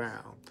you're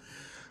around?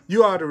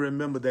 You ought to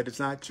remember that it's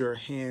not your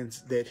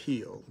hands that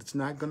heal. It's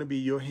not going to be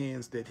your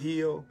hands that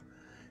heal.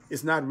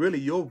 It's not really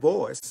your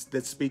voice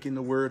that's speaking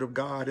the word of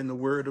God and the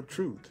word of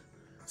truth.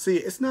 See,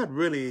 it's not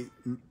really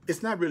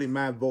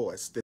my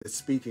voice that's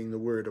speaking the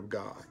word of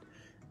God.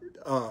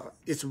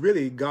 It's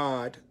really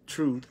God,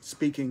 truth,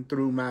 speaking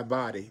through my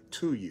body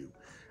to you.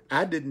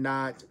 I did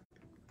not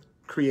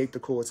create the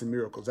Course in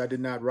Miracles. I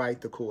did not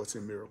write the Course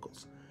in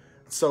Miracles.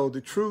 So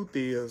the truth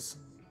is,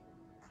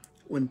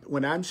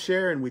 when I'm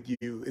sharing with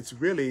you, it's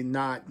really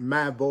not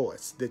my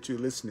voice that you're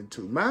listening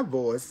to. My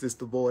voice is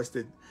the voice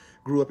that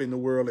grew up in the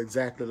world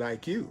exactly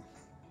like you.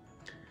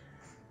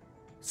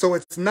 So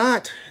it's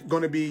not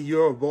going to be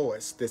your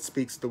voice that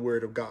speaks the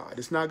word of God.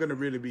 It's not going to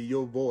really be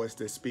your voice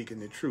that's speaking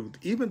the truth,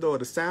 even though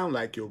it'll sound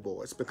like your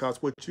voice,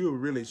 because what you're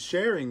really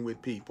sharing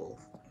with people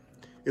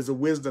is a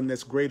wisdom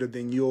that's greater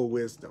than your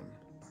wisdom.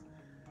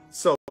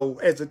 So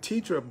as a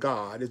teacher of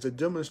God, as a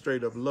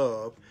demonstrator of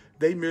love,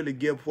 they merely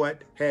give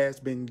what has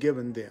been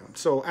given them.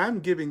 So I'm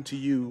giving to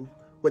you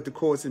what the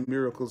Course in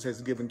Miracles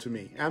has given to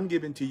me. I'm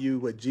giving to you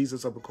what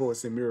Jesus of A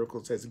Course in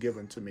Miracles has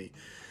given to me.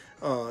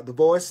 The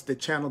voice that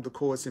channeled the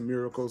Course in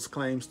Miracles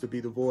claims to be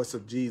the voice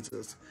of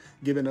Jesus,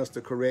 giving us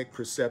the correct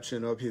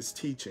perception of his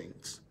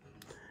teachings.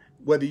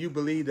 Whether you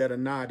believe that or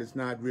not is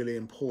not really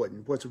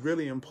important. What's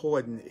really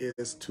important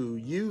is to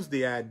use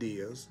the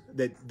ideas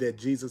that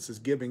Jesus is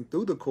giving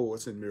through the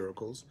Course in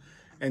Miracles,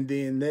 and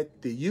then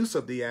let the use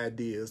of the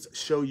ideas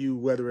show you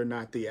whether or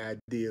not the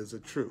ideas are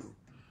true.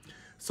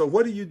 So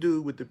what do you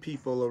do with the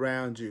people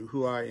around you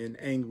who are in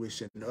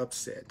anguish and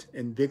upset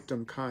and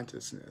victim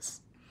consciousness,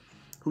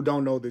 who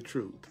don't know the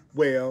truth?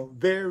 Well,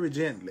 very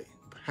gently.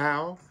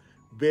 How?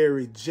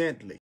 Very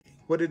gently.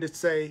 What did it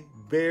say?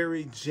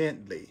 Very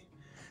gently.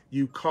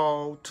 You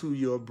call to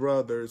your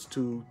brothers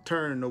to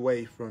turn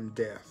away from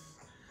death,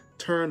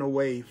 turn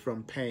away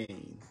from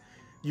pain.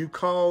 You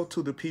call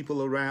to the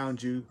people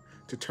around you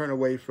to turn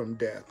away from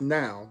death.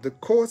 Now, the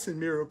Course in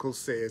Miracles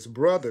says,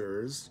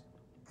 brothers,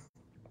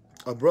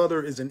 a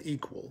brother is an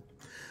equal.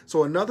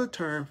 So another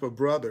term for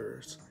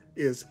brothers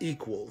is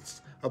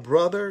equals. A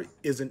brother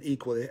is an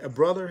equal. A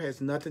brother has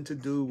nothing to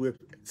do with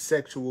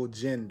sexual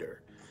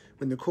gender.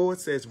 When the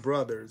Course says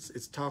brothers,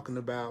 it's talking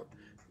about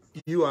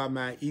you are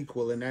my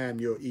equal and I am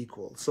your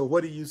equal. So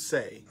what do you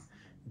say?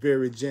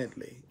 Very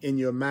gently, in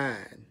your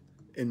mind,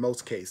 in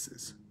most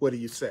cases, what do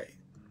you say?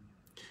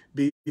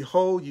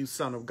 Behold, you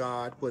son of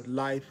God, what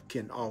life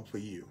can offer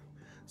you.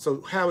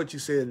 So how would you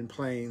say it in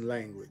plain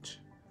language?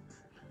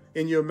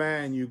 In your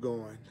mind, you're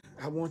going,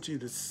 I want you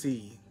to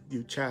see,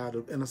 you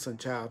innocent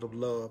child of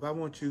love. I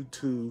want you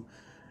to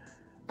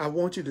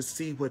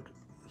see what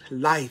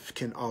life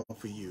can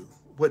offer you,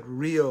 what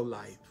real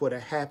life, what a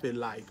happy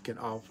life can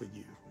offer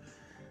you.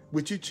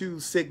 Would you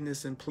choose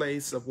sickness in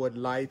place of what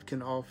life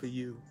can offer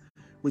you?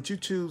 Would you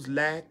choose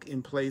lack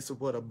in place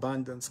of what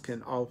abundance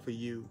can offer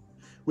you?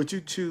 Would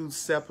you choose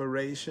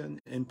separation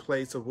in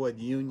place of what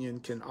union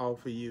can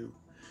offer you?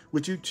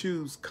 Would you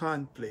choose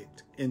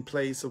conflict in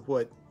place of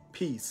what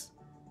peace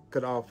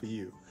could offer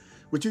you?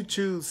 Would you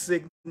choose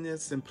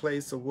sickness in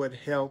place of what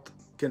health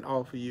can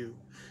offer you?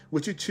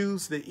 Would you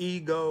choose the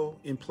ego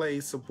in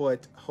place of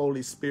what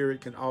Holy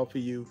Spirit can offer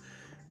you?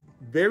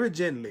 Very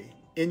gently,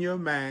 in your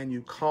mind,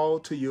 you call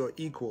to your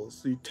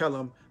equals. You tell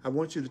them, I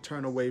want you to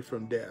turn away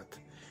from death.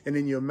 And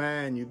in your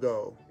mind you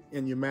go,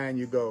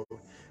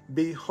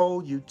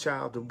 behold, you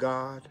child of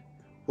God,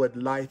 what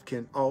life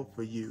can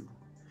offer you.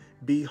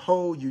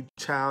 Behold, you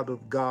child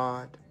of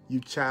God,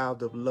 you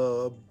child of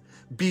love.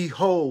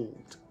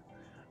 Behold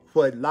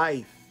what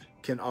life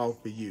can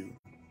offer you.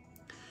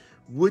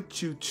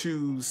 Would you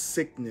choose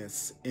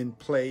sickness in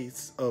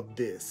place of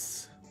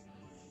this?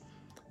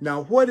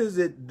 Now, what is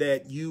it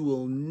that you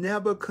will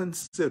never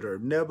consider,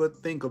 never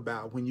think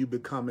about when you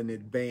become an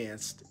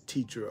advanced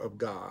teacher of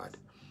God?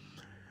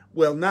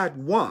 Well, not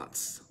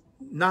once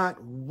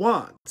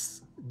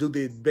do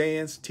the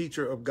advanced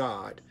teacher of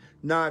God,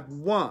 not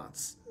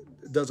once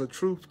does a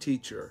truth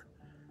teacher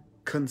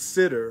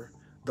consider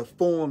the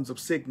forms of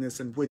sickness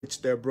in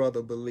which their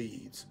brother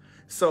believes.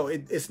 So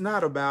it's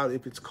not about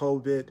if it's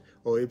COVID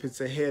or if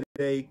it's a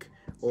headache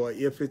or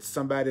if it's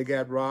somebody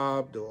got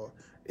robbed, or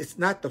it's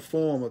not the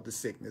form of the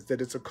sickness,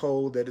 that it's a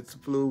cold, that it's a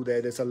flu,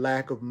 that it's a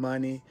lack of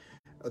money,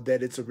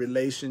 that it's a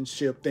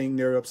relationship thing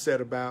they're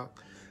upset about.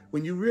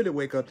 When you really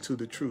wake up to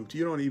the truth,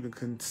 you don't even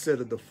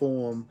consider the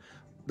form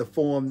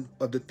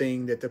of the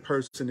thing that the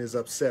person is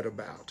upset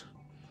about.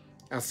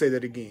 I'll say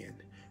that again.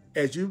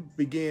 As you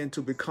begin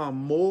to become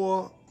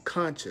more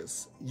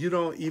conscious, you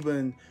don't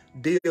even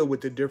deal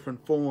with the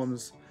different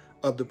forms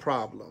of the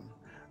problem.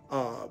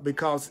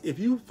 Because if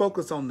you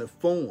focus on the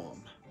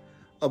form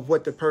of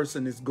what the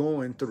person is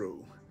going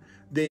through,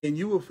 then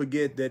you will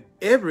forget that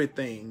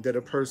everything that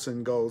a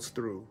person goes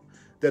through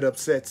that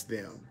upsets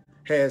them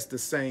has the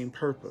same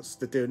purpose,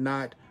 that they're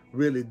not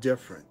really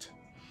different.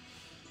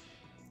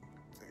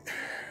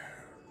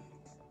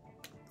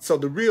 So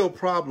the real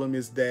problem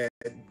is that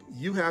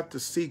you have to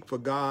seek for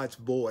God's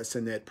voice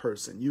in that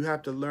person. You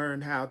have to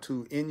learn how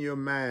to, in your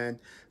mind,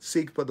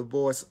 seek for the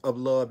voice of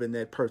love in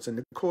that person.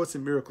 The Course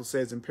in Miracles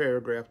says in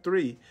paragraph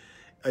 3,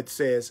 it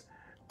says,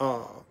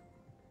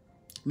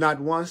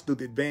 not once do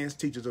the advanced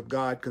teachers of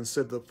God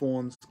consider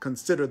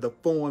the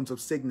forms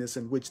of sickness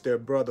in which their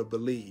brother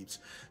believes.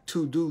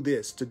 To do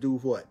this, to do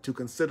what? To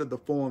consider the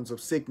forms of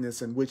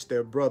sickness in which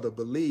their brother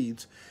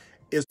believes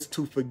is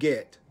to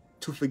forget.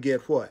 To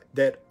forget what?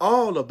 That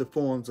all of the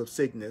forms of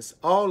sickness,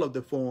 all of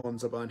the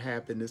forms of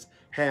unhappiness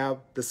have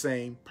the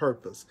same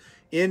purpose.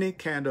 Any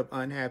kind of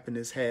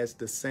unhappiness has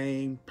the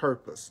same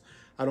purpose.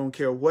 I don't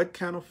care what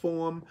kind of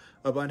form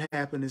of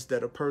unhappiness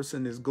that a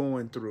person is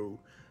going through.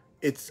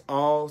 It's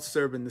all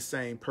serving the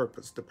same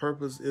purpose. The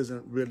purpose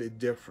isn't really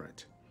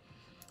different,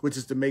 which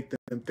is to make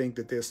them think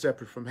that they're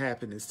separate from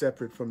happiness,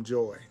 separate from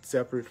joy,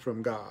 separate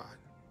from God.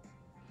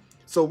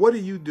 So what do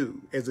you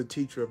do as a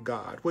teacher of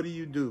God? What do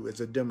you do as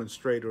a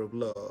demonstrator of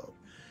love?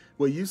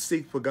 Well, you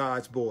seek for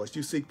God's voice.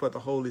 You seek for the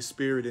Holy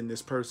Spirit in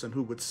this person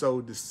who would so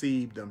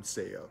deceive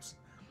themselves.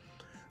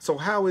 So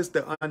how is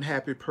the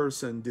unhappy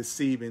person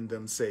deceiving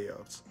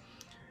themselves?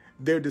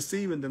 They're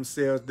deceiving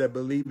themselves by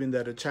believing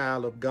that a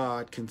child of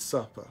God can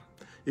suffer.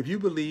 If you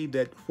believe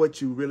that what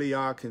you really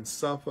are can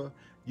suffer,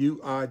 you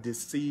are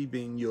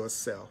deceiving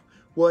yourself.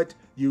 What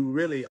you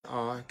really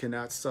are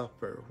cannot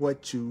suffer.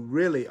 What you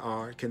really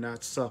are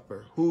cannot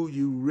suffer. Who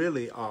you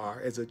really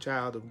are as a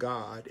child of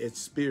God, as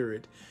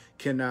spirit,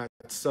 cannot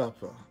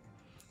suffer.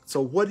 So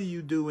what do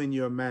you do in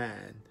your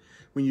mind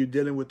when you're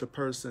dealing with a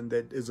person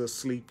that is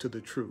asleep to the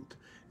truth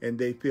and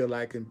they feel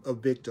like a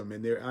victim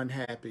and they're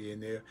unhappy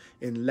and they're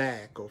in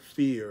lack or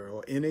fear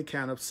or any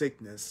kind of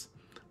sickness?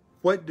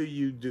 What do?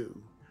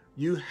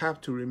 You have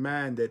to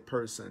remind that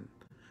person.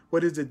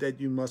 What is it that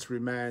you must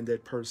remind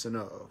that person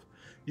of?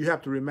 You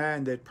have to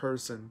remind that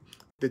person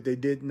that they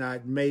did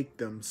not make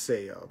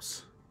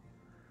themselves.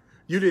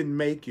 You didn't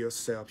make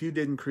yourself. You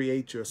didn't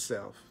create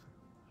yourself.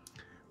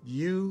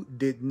 You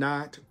did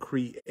not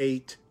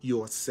create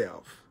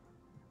yourself.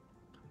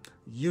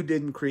 You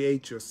didn't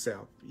create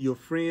yourself. Your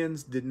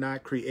friends did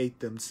not create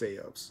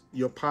themselves.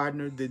 Your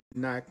partner did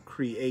not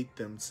create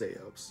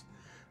themselves.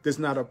 There's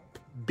not a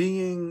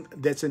being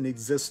that's in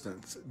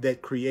existence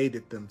that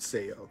created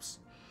themselves.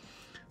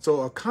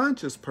 So a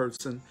conscious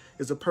person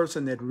is a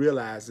person that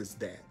realizes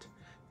that.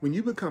 When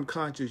you become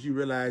conscious, you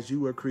realize you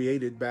were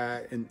created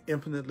by an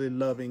infinitely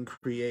loving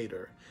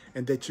creator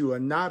and that you are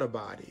not a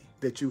body,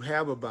 that you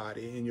have a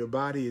body, and your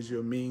body is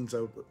your means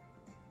of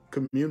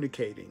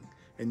communicating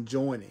and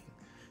joining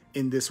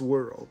in this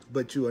world,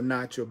 but you are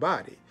not your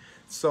body.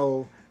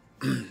 So,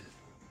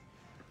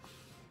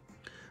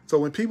 so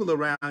when people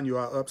around you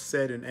are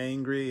upset and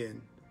angry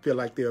and feel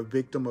like they're a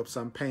victim of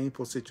some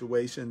painful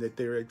situation that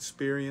they're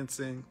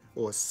experiencing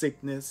or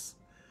sickness,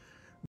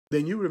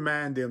 then you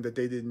remind them that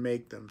they didn't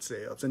make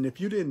themselves. And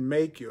if you didn't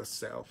make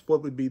yourself,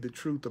 what would be the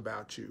truth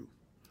about you?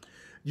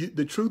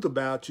 The truth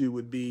about you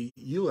would be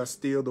you are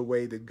still the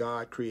way that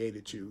God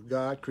created you.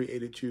 God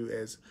created you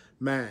as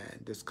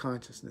mind, as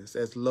consciousness,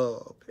 as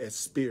love, as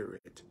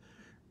spirit.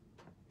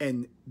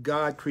 And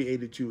God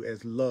created you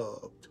as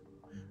loved.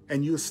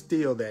 And you're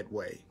still that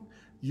way.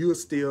 You're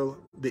still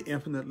the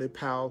infinitely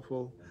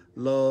powerful,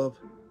 loved,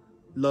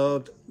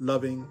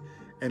 loving,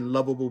 and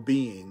lovable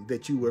being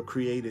that you were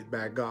created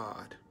by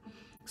God.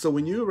 So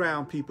when you're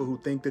around people who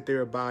think that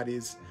there are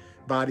bodies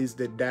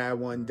that die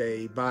one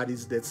day,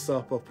 bodies that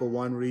suffer for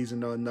one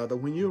reason or another,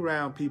 when you're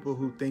around people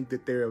who think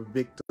that they're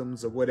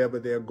victims of whatever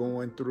they're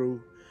going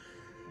through,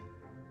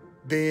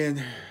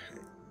 then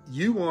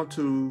you want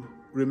to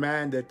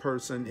remind that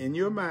person in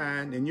your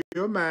mind,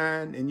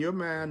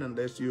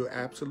 unless you're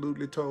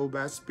absolutely told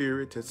by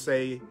spirit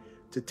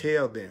to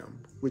tell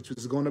them, which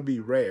is going to be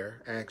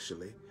rare,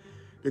 actually,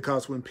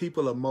 because when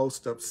people are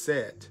most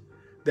upset,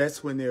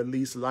 that's when they're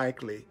least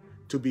likely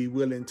to be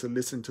willing to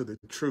listen to the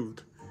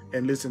truth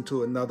and listen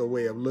to another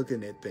way of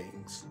looking at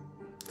things.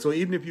 So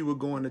even if you were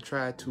going to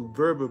try to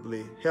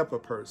verbally help a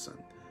person,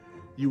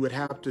 you would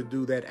have to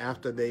do that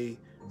after they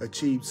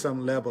achieve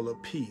some level of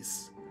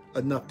peace,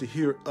 enough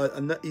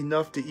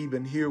to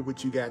even hear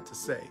what you got to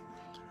say.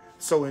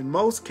 So in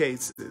most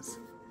cases,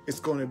 it's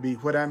going to be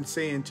what I'm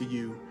saying to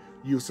you,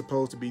 you're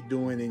supposed to be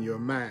doing in your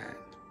mind,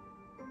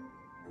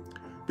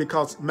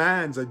 because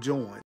minds are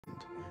joined.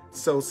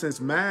 So since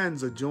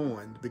minds are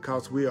joined,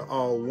 because we are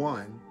all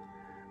one,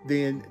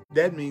 then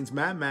that means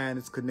my mind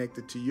is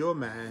connected to your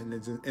mind,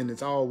 and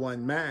it's all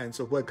one mind.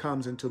 So what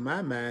comes into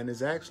my mind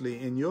is actually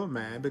in your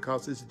mind,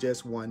 because it's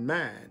just one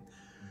mind.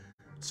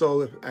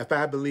 So if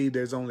I believe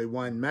there's only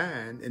one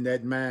mind and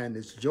that mind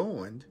is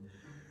joined,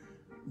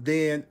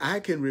 then I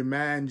can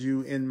remind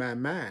you in my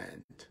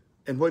mind.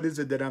 And what is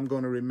it that I'm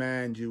going to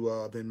remind you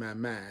of in my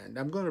mind?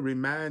 I'm going to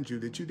remind you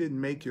that you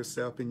didn't make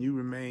yourself, and you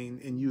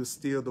remain, and you're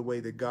still the way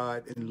that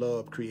God in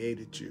love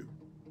created you.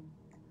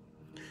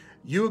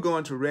 You're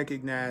going to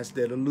recognize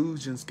that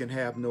illusions can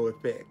have no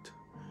effect.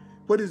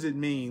 What does it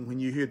mean when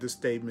you hear the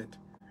statement,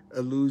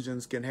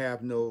 illusions can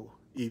have no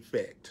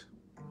effect?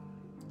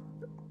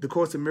 The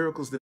Course in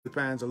Miracles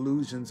defines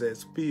illusions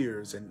as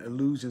fears and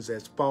illusions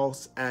as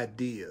false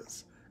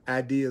ideas,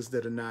 ideas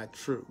that are not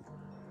true.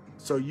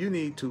 So you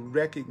need to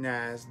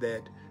recognize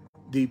that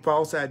the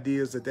false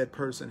ideas that that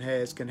person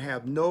has can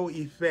have no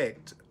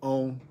effect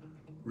on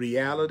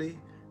reality,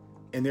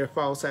 and their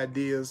false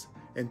ideas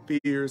and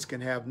fears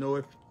can have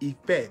no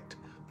effect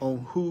on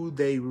who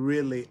they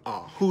really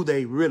are,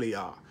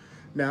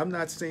 Now, I'm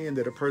not saying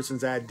that a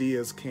person's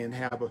ideas can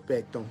have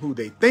effect on who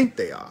they think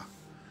they are,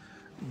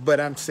 but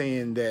I'm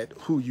saying that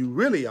who you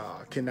really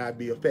are cannot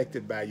be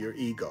affected by your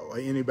ego or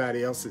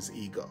anybody else's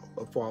ego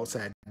or false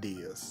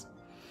ideas.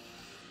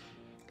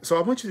 So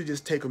I want you to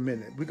just take a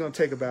minute. We're going to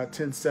take about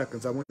 10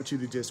 seconds. I want you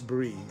to just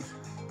breathe.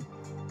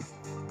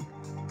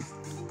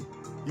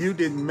 You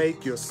didn't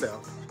make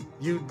yourself.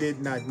 You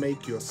did not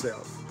make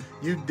yourself.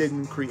 You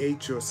didn't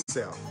create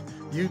yourself.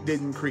 You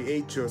didn't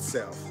create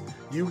yourself.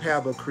 You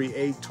have a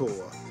creator.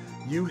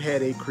 You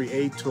had a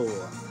creator.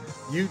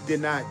 You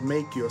did not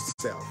make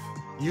yourself.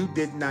 You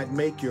did not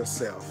make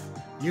yourself.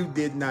 You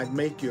did not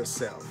make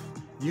yourself.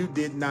 You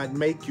did not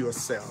make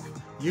yourself.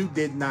 You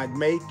did not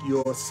make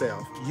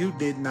yourself. You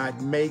did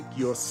not make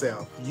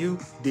yourself. You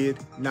did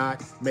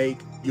not make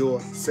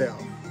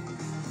yourself.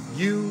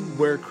 You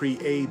were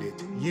created.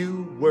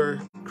 You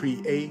were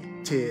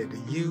created.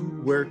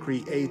 You were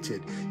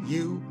created.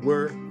 You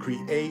were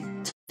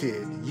created.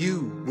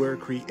 You were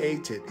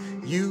created.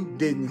 You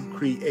didn't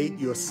create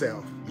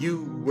yourself.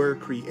 You were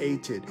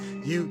created.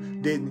 You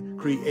didn't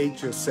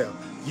create yourself.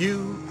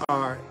 You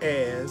are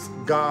as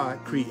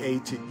God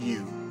created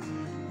you.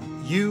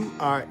 You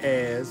are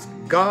as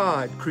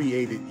God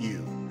created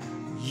you.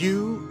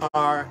 You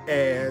are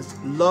as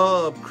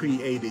love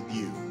created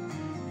you.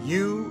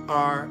 You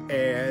are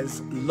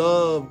as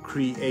love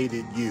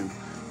created you.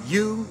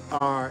 You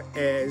are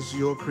as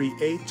your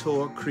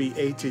creator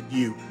created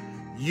you.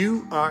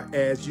 You are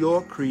as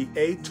your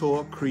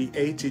creator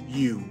created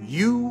you.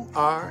 You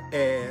are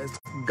as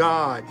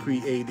God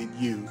created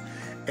you,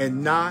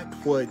 and not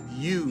what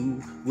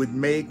you would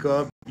make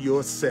of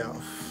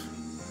yourself.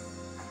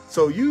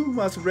 So you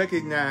must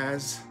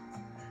recognize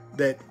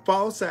that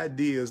false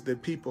ideas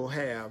that people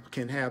have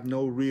can have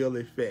no real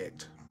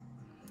effect.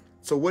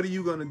 So what are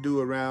you going to do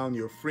around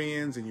your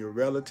friends and your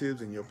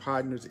relatives and your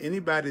partners,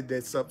 anybody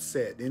that's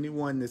upset,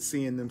 anyone that's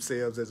seeing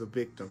themselves as a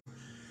victim?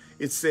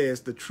 It says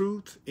the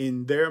truth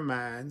in their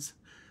minds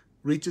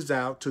reaches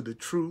out to the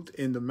truth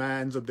in the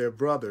minds of their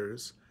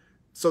brothers,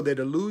 so that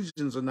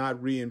illusions are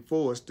not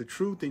reinforced. The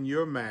truth in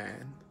your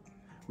mind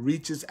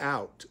reaches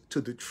out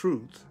to the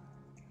truth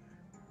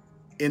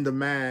in the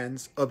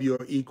minds of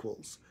your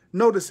equals.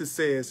 Notice it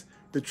says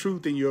the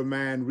truth in your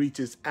mind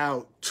reaches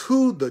out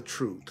to the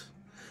truth.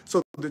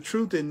 So the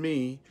truth in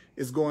me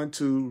is going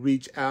to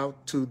reach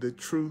out to the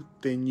truth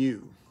in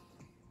you.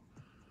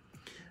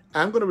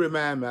 I'm going to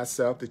remind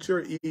myself that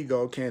your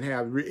ego can't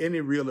have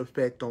any real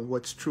effect on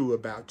what's true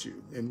about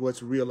you and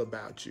what's real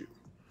about you.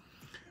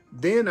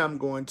 Then I'm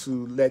going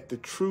to let the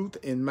truth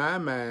in my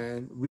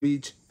mind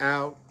reach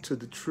out to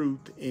the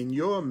truth in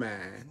your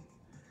mind,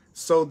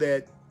 so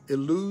that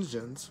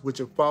illusions,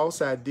 which are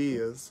false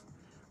ideas,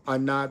 are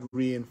not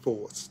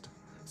reinforced.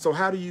 So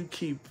how do you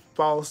keep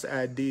false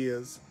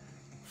ideas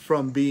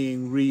from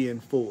being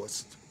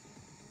reinforced?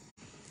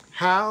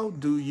 How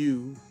do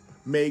you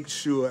make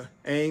sure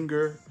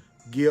anger,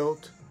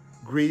 guilt,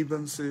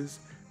 grievances,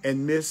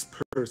 and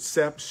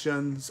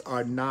misperceptions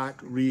are not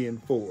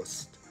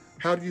reinforced?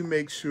 How do you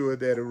make sure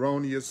that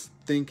erroneous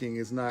thinking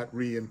is not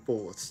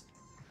reinforced?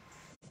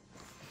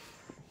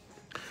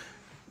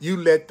 You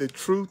let the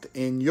truth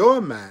in your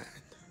mind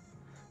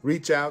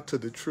reach out to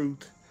the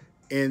truth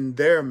in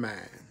their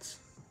minds.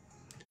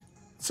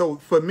 So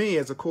for me,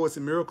 as a Course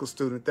in Miracles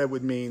student, that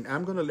would mean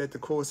I'm going to let the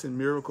Course in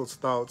Miracles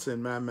thoughts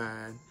in my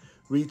mind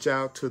reach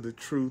out to the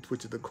truth,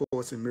 which is the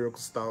Course in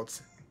Miracles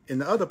thoughts in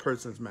the other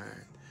person's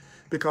mind.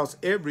 Because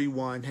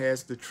everyone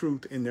has the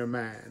truth in their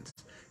minds.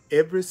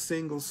 Every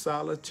single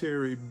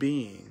solitary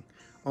being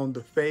on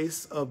the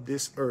face of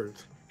this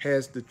earth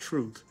has the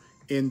truth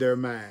in their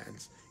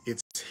minds.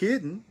 It's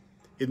hidden.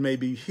 It may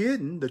be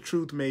hidden. The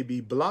truth may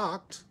be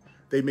blocked.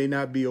 They may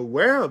not be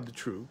aware of the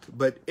truth,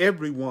 but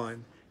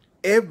everyone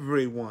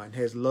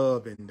has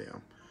love in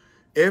them.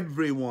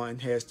 Everyone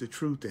has the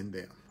truth in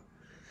them.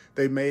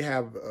 They may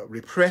have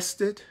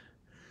repressed it.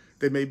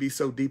 They may be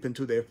so deep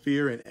into their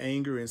fear and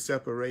anger and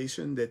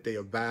separation that they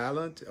are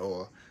violent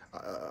or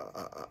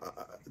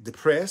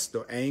depressed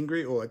or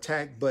angry or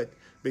attacked. But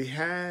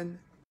behind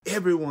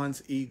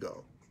everyone's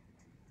ego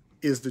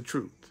is the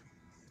truth.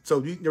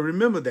 So you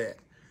remember that.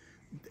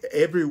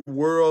 Every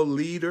world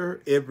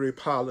leader, every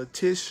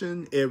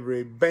politician,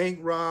 every bank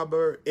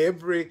robber,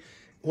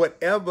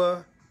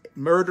 whatever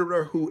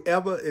murderer,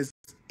 whoever is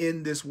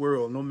in this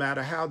world, no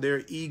matter how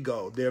their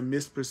ego, their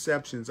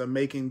misperceptions are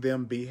making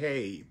them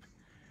behave,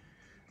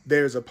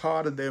 there's a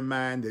part of their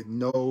mind that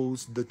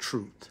knows the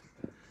truth.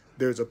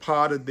 There's a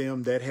part of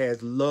them that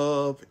has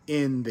love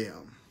in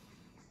them.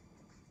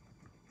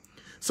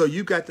 So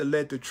you got to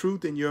let the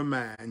truth in your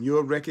mind,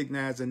 you're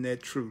recognizing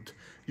that truth.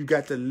 You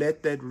got to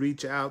let that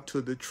reach out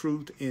to the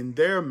truth in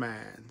their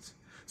minds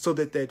so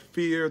that that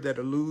fear, that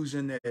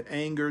illusion, that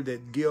anger,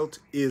 that guilt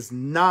is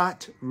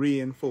not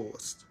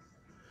reinforced.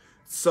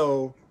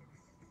 So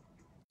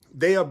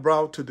they are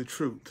brought to the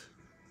truth.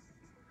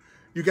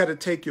 You got to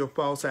take your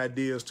false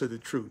ideas to the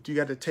truth. You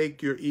got to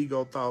take your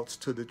ego thoughts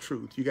to the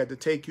truth. You got to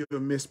take your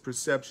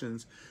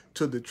misperceptions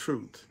to the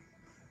truth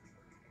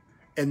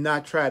and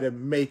not try to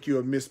make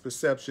your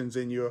misperceptions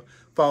and your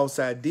false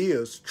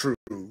ideas true.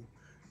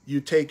 You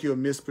take your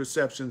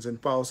misperceptions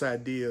and false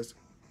ideas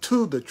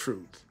to the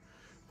truth.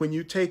 When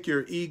you take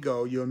your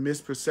ego, your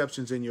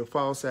misperceptions and your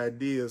false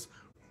ideas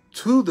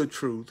to the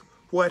truth,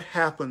 what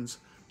happens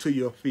to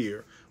your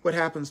fear? What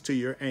happens to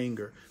your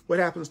anger? What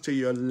happens to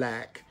your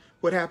lack?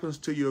 What happens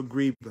to your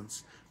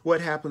grievance?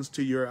 What happens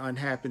to your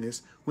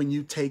unhappiness when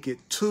you take it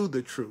to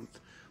the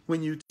truth?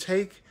 When you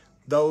take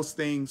those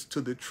things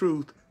to the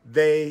truth,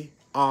 they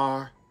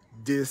are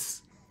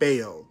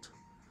dispelled.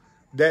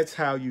 That's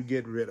how you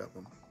get rid of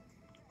them.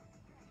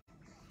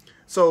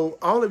 So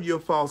all of your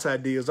false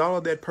ideas, all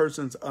of that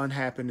person's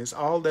unhappiness,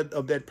 all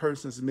of that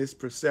person's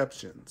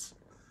misperceptions,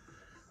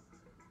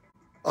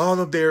 all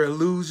of their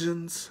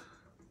illusions,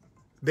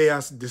 they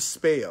are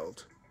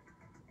dispelled.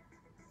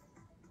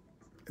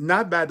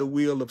 Not by the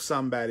will of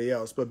somebody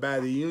else, but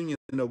by the union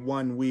of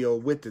one will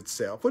with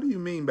itself. What do you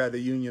mean by the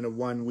union of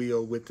one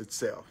will with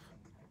itself?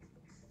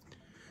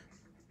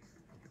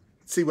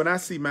 See, when I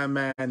see my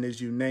mind as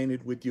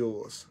united with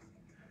yours,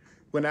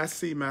 when I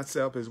see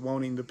myself as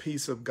wanting the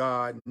peace of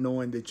God,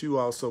 knowing that you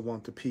also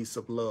want the peace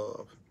of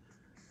love,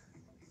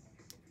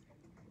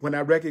 when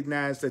I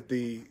recognize that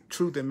the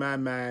truth in my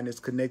mind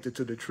is connected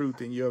to the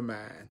truth in your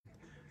mind,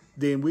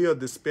 then we are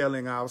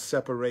dispelling our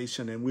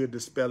separation and we're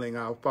dispelling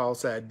our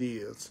false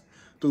ideas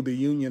through the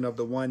union of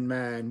the one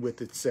mind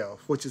with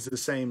itself, which is the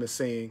same as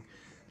saying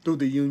through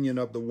the union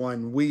of the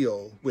one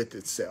will with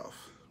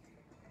itself.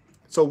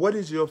 So what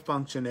is your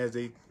function as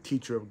a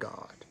teacher of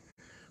God?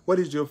 What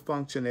is your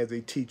function as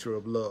a teacher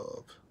of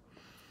love?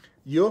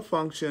 Your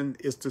function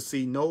is to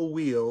see no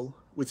will,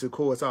 which of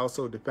course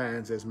also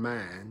defines as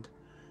mind.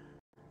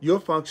 Your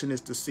function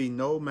is to see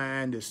no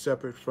mind as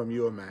separate from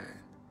your mind.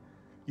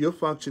 Your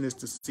function is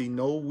to see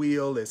no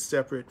will as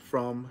separate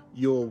from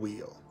your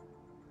will.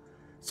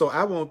 So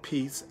I want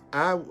peace.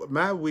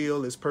 My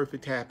will is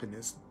perfect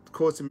happiness. The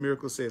Course in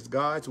Miracles says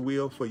God's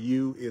will for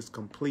you is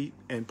complete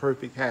and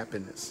perfect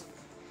happiness.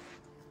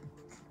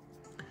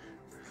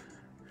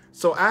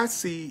 So I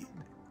see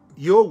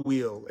your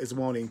will as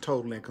wanting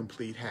total and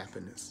complete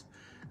happiness.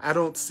 I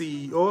don't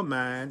see your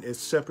mind as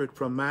separate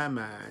from my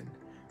mind,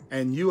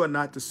 and you are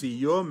not to see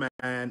your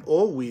mind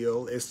or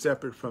will as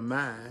separate from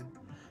mine.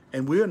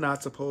 And we're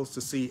not supposed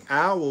to see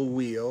our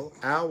will,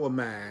 our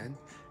mind,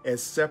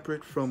 as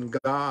separate from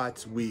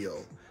God's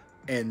will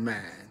and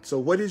mind. So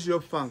what is your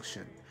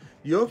function?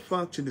 Your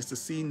function is to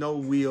see no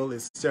will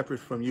as separate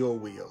from your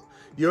will.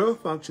 Your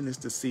function is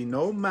to see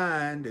no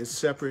mind as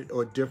separate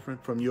or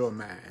different from your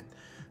mind.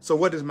 So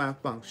what is my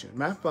function?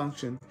 My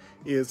function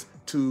is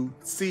to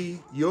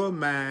see your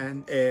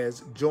mind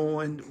as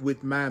joined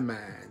with my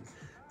mind.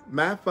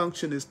 My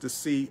function is to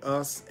see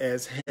us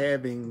as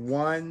having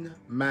one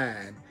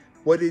mind.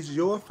 What is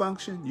your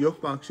function? Your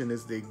function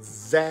is the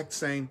exact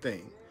same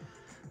thing.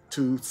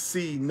 To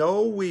see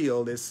no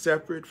will as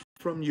separate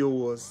from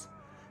yours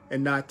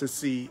and not to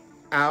see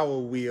our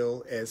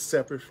will as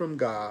separate from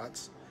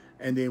God's.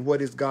 And then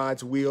what is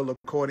God's will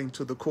according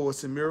to the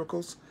Course in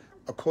Miracles?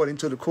 According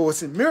to the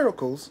Course in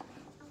Miracles,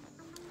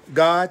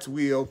 God's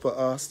will for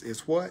us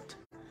is what?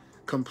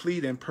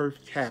 Complete and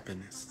perfect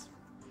happiness.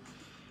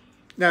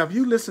 Now, if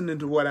you listen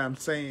to what I'm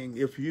saying,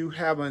 if you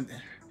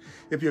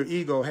if your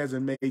ego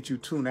hasn't made you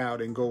tune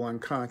out and go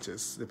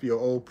unconscious, if your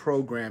old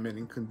programming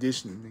and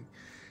conditioning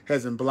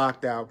hasn't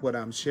blocked out what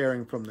I'm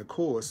sharing from the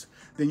course,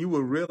 then you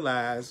will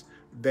realize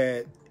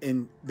that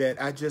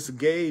I just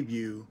gave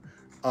you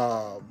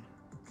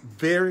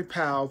very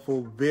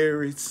powerful,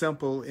 very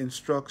simple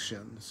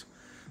instructions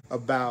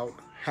about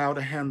how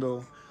to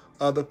handle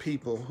other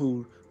people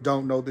who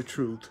don't know the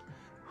truth,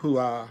 who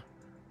are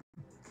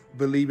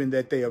believing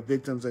that they are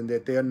victims and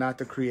that they're not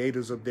the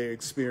creators of their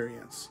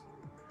experience.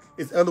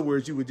 In other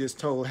words, you were just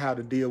told how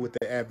to deal with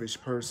the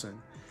average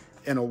person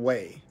in a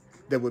way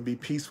that would be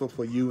peaceful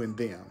for you and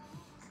them.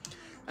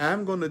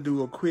 I'm going to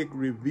do a quick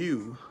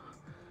review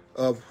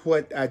of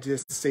what I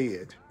just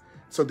said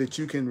so that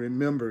you can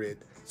remember it,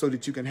 so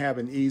that you can have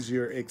an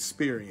easier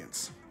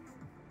experience.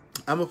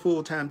 I'm a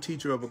full-time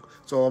teacher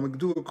so I'm going to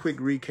do a quick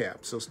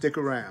recap, so stick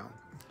around.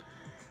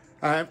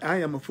 I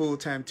am a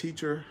full-time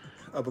teacher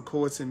of A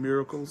Course in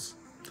Miracles.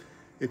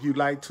 If you'd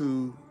like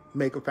to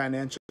make a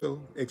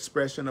financial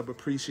expression of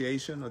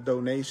appreciation or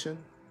donation,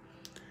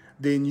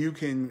 then you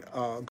can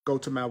go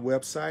to my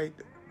website,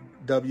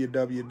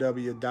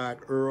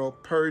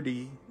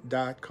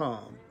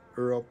 www.earlpurdy.com,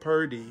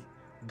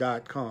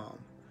 earlpurdy.com.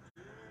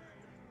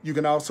 You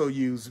can also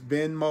use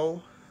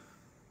Venmo,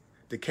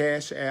 the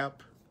Cash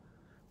App,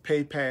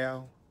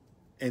 PayPal,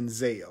 and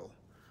Zelle.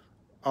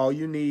 All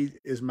you need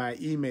is my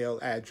email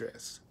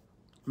address.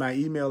 My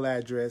email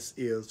address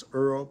is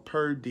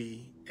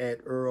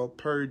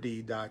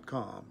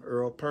earlpurdy@earlpurdy.com,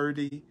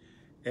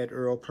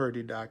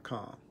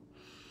 earlpurdy@earlpurdy.com.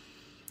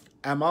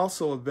 I'm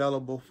also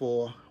available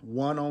for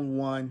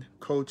one-on-one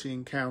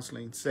coaching,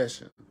 counseling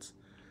sessions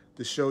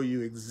to show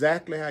you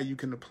exactly how you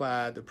can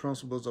apply the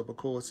principles of A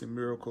Course in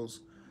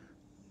Miracles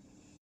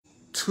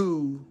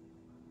to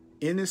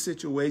any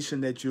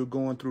situation that you're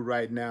going through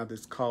right now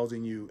that's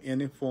causing you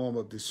any form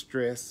of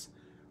distress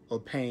or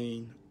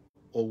pain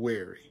or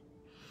worry.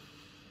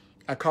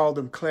 I call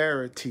them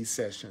clarity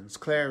sessions,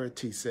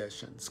 clarity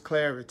sessions,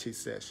 clarity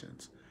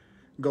sessions.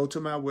 Go to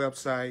my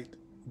website,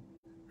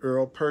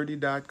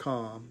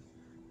 earlpurdy.com,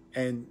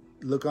 and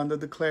look under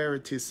the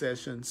Clarity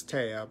Sessions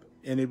tab,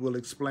 and it will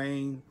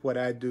explain what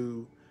I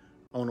do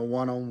on a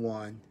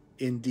one-on-one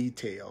in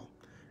detail.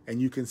 And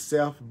you can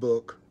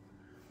self-book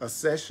a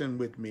session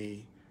with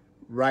me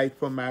right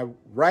from my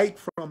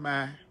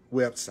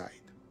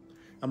website.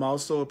 I'm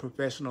also a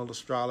professional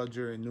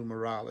astrologer and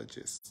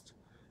numerologist,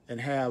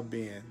 and have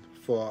been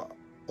for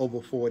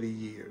over 40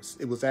 years.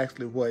 It was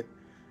actually what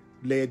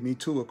led me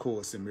to A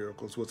Course in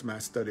Miracles, was my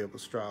study of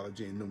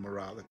astrology and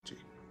numerology.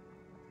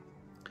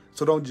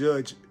 So don't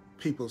judge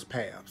people's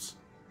paths.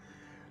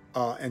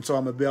 And so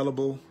I'm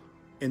available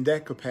in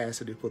that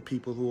capacity for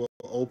people who are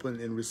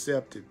open and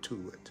receptive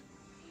to it.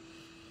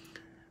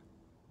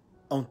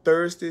 On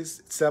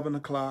Thursdays, 7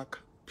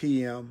 o'clock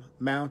p.m.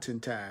 Mountain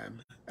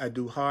Time, I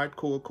do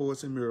Hardcore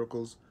Course in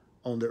Miracles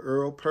on the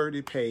Earl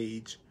Purdy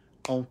page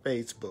on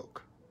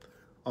Facebook.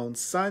 On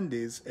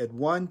Sundays at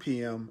 1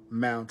 p.m.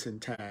 Mountain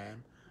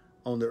Time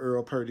on the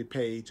Earl Purdy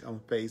page on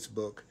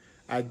Facebook,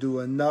 I do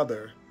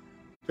another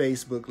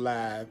Facebook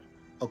Live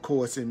A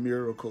Course in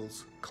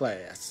Miracles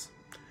class.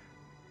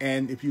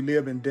 And if you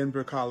live in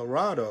Denver,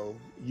 Colorado,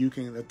 you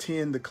can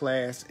attend the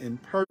class in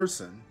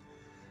person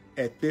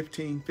at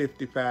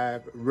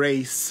 1555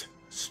 Race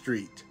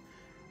Street,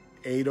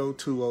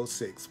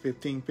 80206,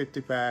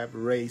 1555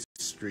 Race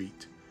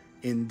Street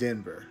in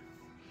Denver.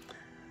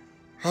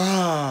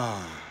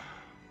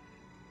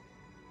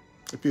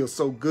 It feels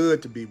so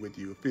good to be with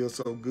you. It feels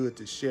so good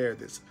to share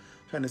this.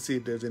 I'm trying to see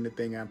if there's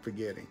anything I'm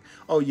forgetting.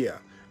 Oh yeah,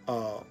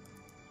 I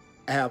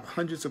have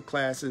hundreds of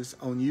classes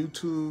on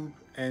YouTube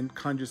and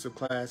hundreds of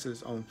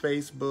classes on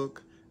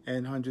Facebook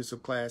and hundreds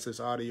of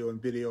classes, audio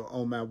and video,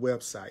 on my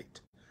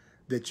website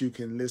that you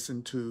can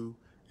listen to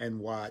and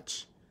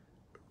watch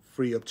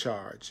free of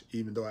charge,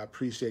 even though I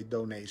appreciate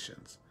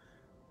donations.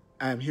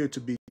 I'm here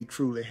to be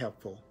truly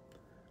helpful.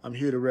 I'm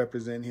here to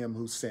represent him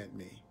who sent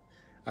me.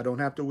 I don't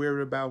have to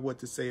worry about what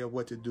to say or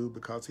what to do,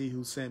 because he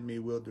who sent me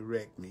will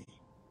direct me.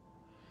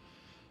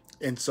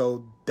 And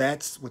so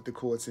that's what the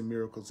Course in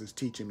Miracles is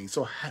teaching me.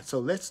 So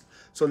let's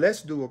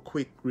do a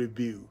quick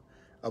review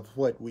of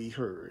what we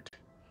heard,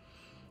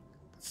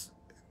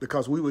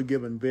 because we were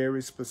given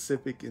very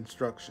specific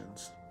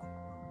instructions.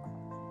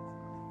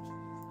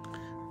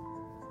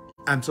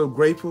 I'm so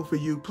grateful for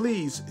you.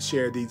 Please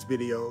share these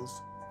videos.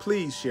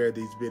 Please share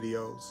these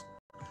videos.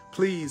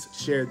 Please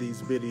share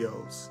these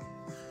videos.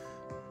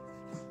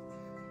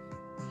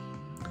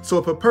 So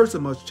if a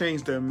person must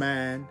change their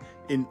mind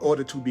in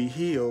order to be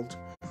healed,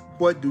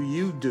 what do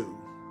you do?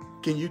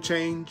 Can you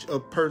change a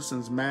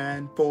person's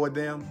mind for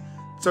them?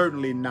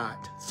 Certainly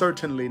not.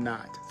 Certainly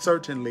not.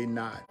 Certainly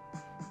not.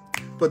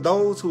 For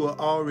those who are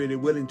already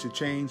willing to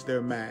change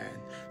their mind,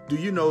 do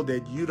you know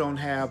that you don't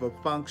have a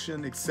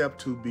function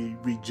except to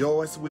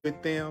rejoice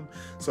with them?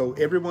 So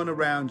everyone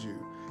around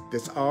you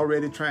that's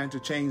already trying to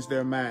change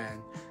their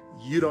mind,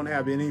 you don't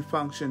have any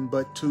function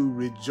but to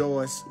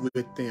rejoice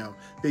with them,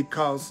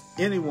 because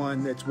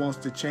anyone that wants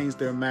to change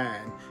their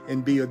mind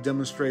and be a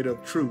demonstrator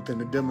of truth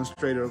and a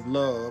demonstrator of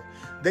love,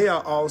 they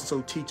are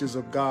also teachers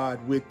of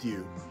God with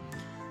you.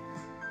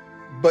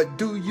 But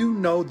do you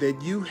know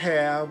that you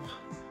have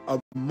a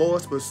more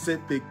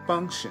specific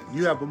function?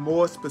 You have a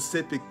more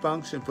specific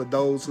function for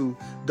those who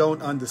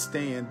don't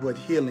understand what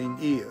healing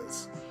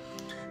is.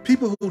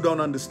 People who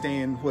don't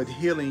understand what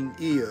healing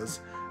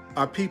is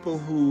are people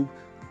who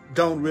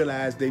don't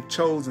realize they've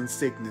chosen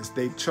sickness,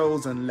 they've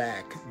chosen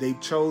lack, they've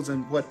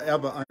chosen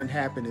whatever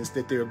unhappiness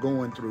that they're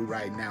going through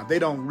right now. They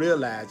don't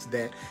realize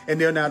that, and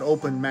they're not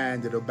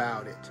open-minded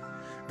about it.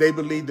 They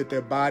believe that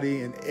their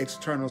body and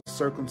external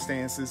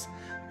circumstances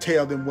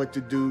tell them what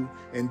to do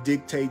and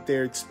dictate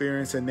their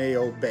experience, and they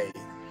obey.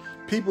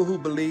 People who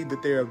believe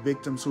that they are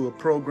victims who are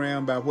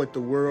programmed by what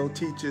the world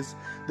teaches,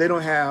 they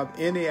don't have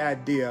any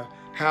idea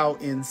how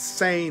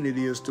insane it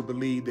is to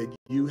believe that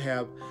you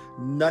have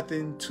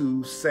nothing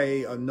to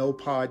say or no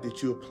part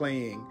that you're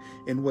playing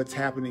in what's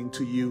happening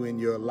to you in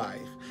your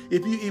life.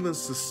 If you even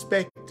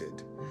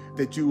suspected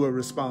that you were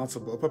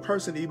responsible, if a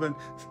person even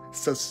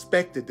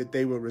suspected that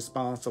they were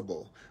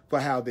responsible for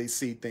how they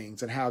see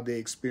things and how they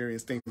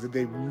experience things, if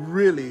they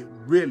really,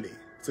 really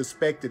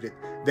suspected it,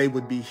 they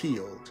would be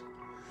healed.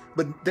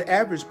 But the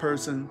average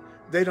person,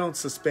 they don't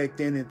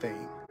suspect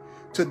anything.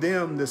 To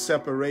them, the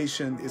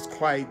separation is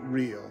quite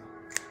real.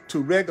 To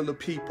regular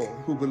people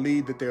who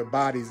believe that their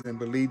bodies and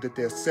believe that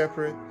they're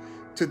separate,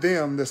 to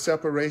them, the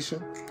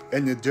separation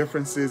and the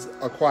differences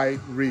are quite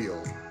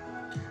real.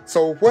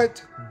 So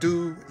what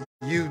do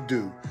you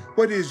do?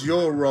 What is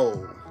your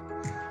role?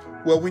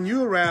 Well, when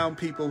you're around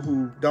people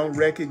who don't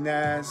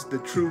recognize the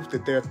truth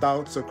that their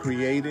thoughts are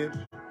creative,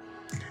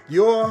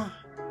 your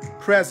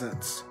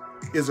presence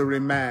is a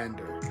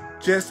reminder.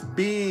 Just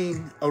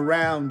being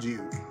around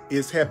you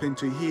is helping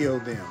to heal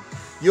them.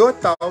 Your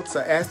thoughts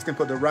are asking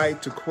for the right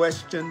to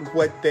question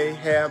what they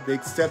have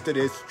accepted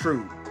as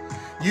true.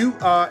 You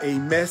are a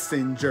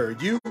messenger.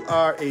 You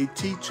are a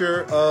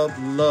teacher of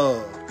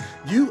love.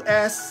 You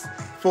ask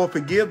for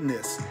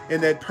forgiveness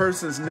in that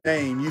person's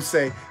name. You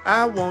say,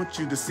 I want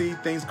you to see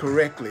things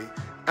correctly.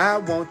 I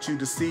want you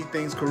to see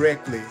things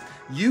correctly.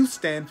 You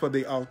stand for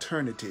the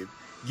alternative.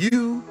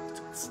 You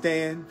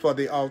stand for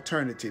the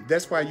alternative.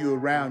 That's why you're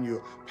around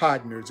your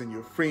partners and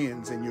your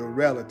friends and your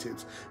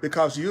relatives,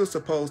 because you're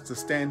supposed to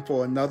stand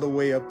for another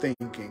way of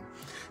thinking.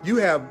 You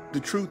have the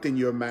truth in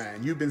your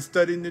mind. You've been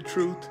studying the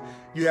truth.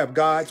 You have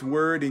God's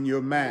word in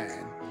your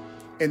mind.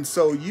 And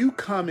so you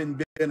come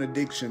in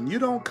benediction. You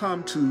don't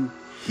come to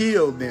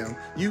heal them.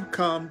 You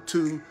come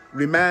to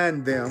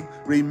remind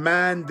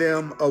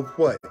them of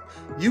what?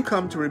 You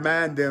come to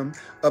remind them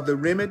of the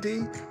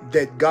remedy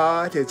that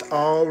God has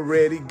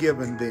already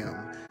given them.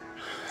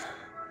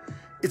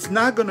 It's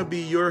not going to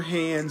be your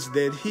hands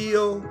that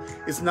heal.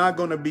 It's not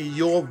going to be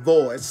your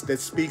voice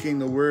that's speaking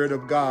the word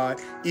of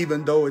God,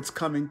 even though it's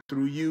coming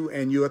through you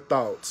and your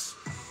thoughts.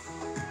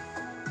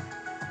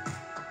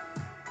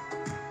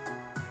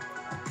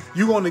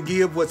 You want to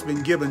give what's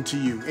been given to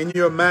you. In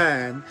your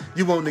mind,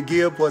 you want to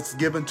give what's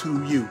given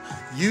to you.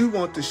 You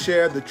want to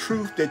share the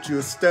truth that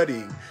you're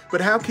studying. But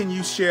how can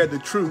you share the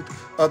truth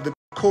of the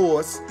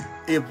course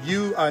if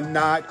you are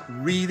not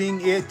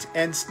reading it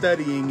and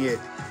studying it?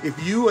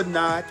 If you are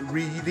not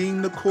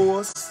reading the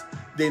course,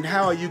 then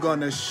how are you going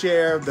to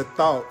share the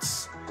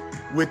thoughts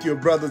with your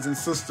brothers and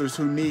sisters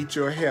who need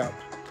your help?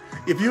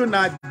 If you're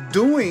not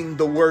doing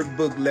the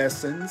workbook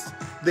lessons,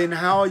 then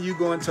how are you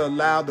going to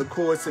allow the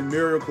Course in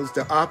Miracles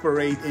to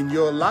operate in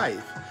your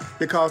life?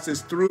 Because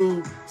it's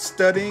through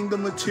studying the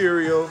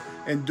material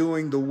and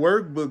doing the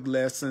workbook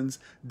lessons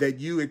that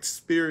you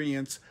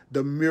experience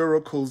the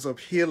miracles of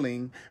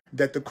healing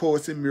that the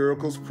Course in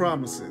Miracles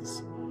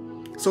promises.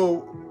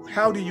 So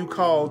how do you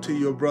call to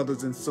your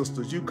brothers and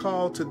sisters? You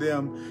call to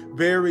them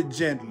very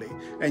gently,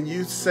 and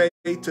you say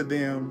to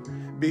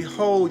them,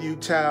 behold, you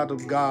child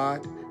of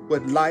God,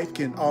 what life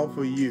can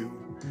offer you.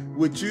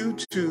 Would you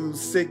choose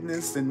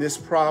sickness and this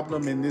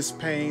problem and this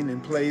pain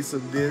in place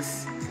of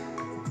this?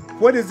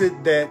 What is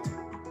it that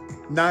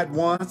not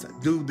once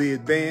do the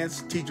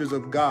advanced teachers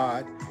of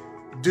God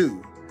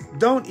do?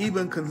 Don't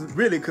even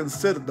really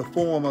consider the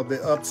form of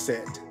the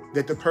upset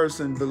that the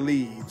person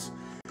believes.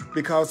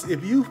 Because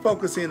if you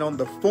focus in on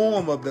the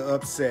form of the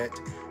upset,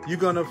 you're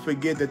going to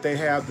forget that they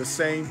have the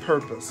same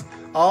purpose.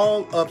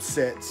 All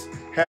upsets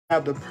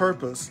have the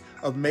purpose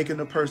of making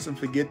a person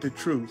forget the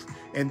truth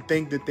and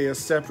think that they are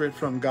separate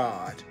from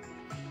God.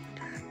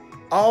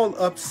 All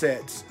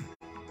upsets,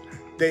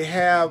 they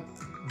have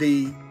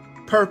the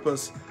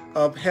purpose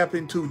of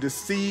helping to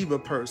deceive a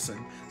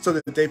person so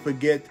that they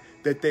forget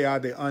that they are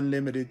the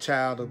unlimited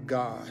child of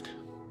God.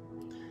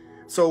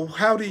 So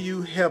how do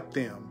you help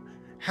them?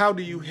 How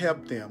do you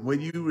help them? Well,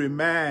 you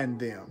remind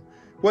them.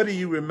 What do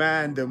you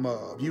remind them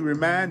of? You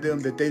remind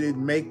them that they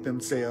didn't make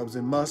themselves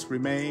and must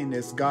remain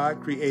as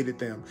God created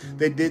them.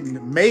 They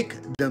didn't make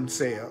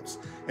themselves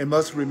and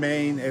must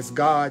remain as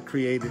God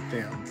created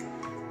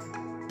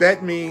them.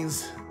 That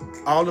means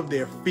all of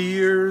their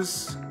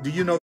fears. Do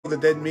you know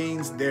that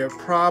means their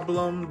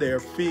problem, their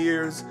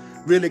fears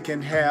really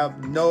can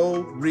have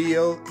no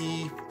real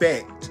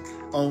effect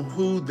on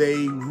who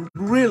they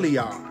really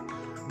are.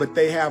 But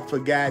they have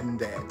forgotten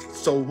that.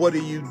 So what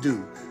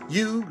do?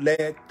 You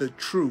let the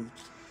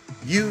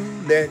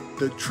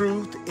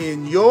truth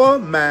in your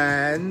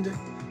mind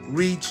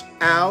reach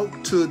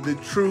out to the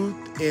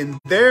truth in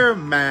their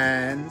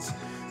minds,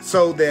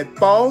 so that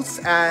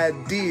false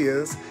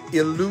ideas,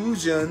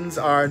 illusions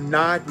are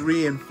not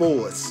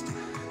reinforced.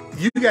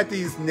 You got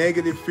these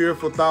negative,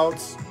 fearful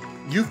thoughts.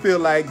 You feel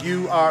like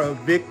you are a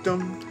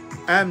victim.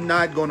 I'm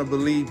not going to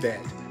believe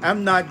that.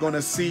 I'm not going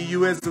to see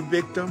you as a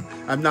victim.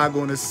 I'm not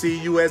going to see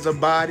you as a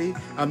body.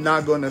 I'm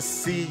not going to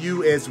see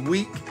you as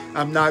weak.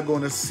 I'm not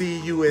going to see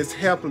you as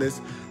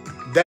helpless.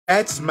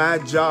 That's my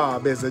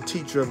job as a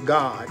teacher of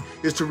God,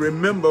 is to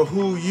remember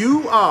who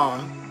you are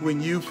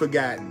when you've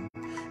forgotten.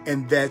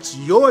 And that's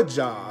your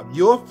job,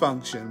 your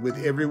function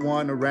with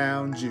everyone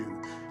around you.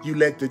 You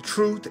let the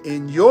truth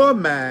in your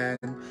mind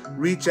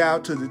reach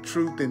out to the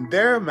truth in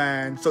their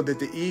mind, so that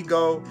the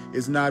ego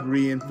is not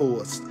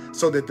reinforced,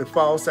 so that the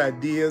false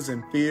ideas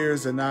and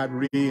fears are not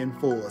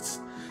reinforced.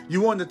 You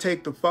want to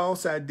take the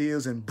false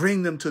ideas and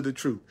bring them to the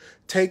truth.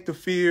 Take the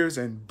fears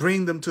and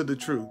bring them to the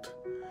truth,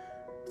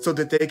 so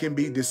that they can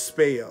be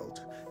dispelled.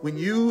 When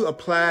you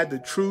apply the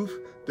truth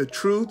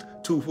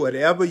to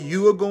whatever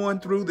you are going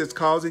through that's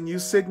causing you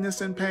sickness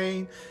and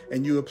pain,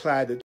 and you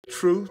apply the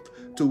truth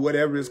to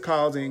whatever is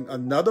causing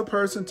another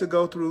person to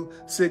go through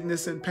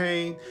sickness and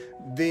pain,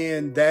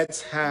 then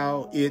that's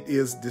how it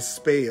is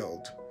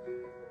dispelled.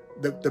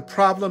 The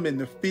problem and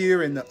the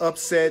fear and the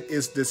upset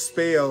is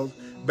dispelled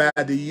by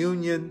the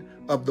union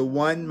of the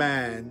one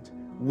mind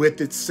with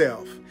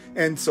itself.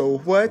 And so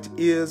what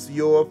is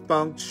your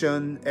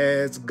function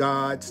as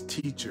God's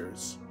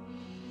teachers?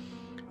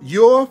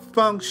 Your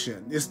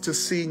function is to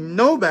see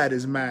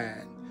nobody's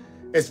mind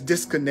as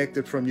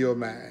disconnected from your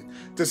mind,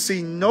 to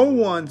see no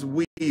one's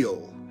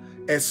will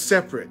as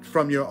separate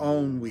from your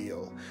own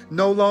will,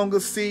 no longer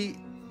see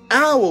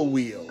our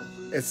will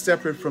as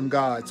separate from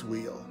God's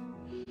will.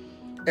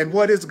 And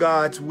what is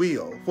God's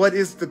will? What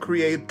is the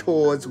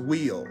Creator's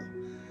will?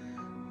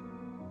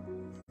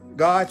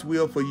 God's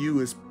will for you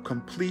is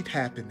complete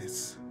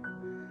happiness.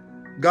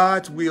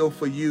 God's will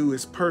for you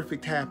is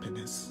perfect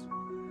happiness,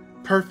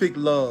 perfect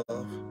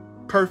love,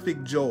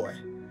 perfect joy.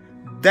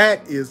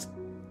 That is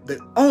the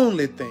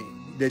only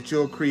thing that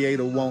your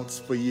Creator wants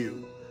for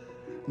you.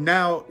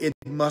 Now it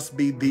must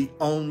be the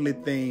only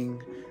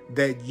thing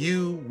that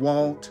you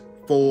want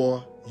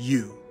for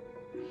you.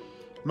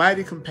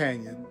 Mighty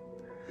companion,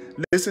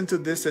 listen to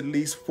this at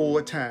least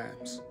 4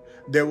 times.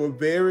 There were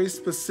very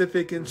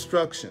specific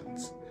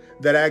instructions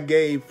that I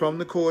gave from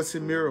the Course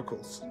in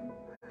Miracles.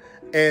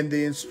 And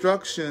the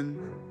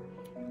instruction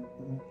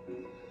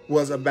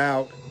was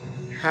about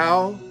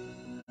how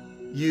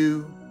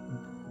you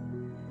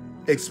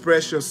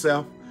express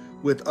yourself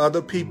with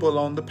other people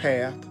on the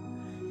path,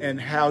 and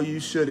how you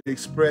should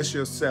express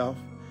yourself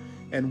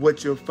and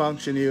what your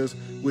function is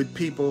with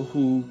people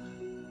who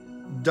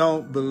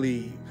don't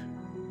believe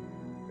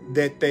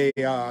that they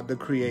are the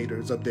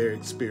creators of their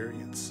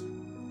experience.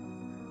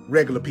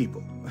 Regular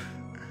people.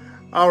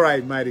 All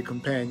right, mighty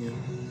companion,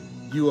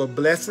 you are a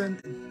blessing.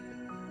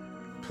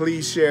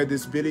 Please share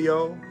this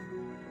video.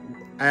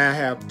 I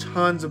have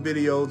tons of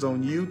videos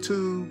on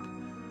YouTube,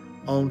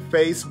 on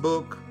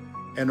Facebook,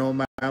 and on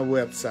my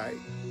website.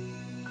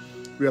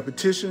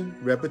 Repetition,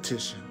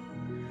 repetition.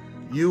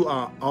 You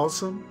are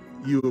awesome.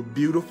 You are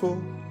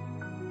beautiful.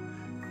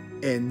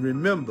 And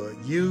remember,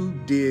 you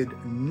did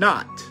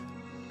not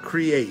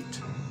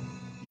create.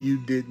 You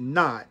did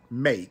not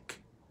make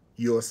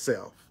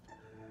yourself.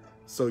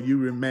 So you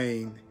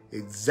remain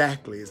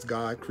exactly as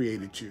God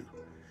created you.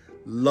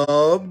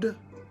 Loved,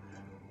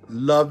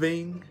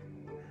 loving,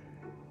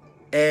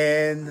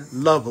 and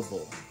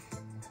lovable.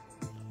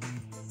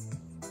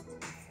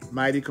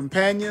 Mighty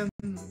companion,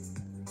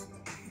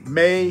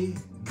 may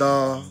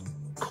the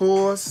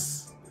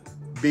Course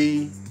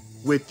be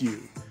with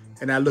you.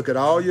 And I look at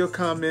all your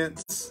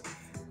comments,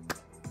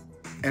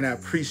 and I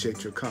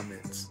appreciate your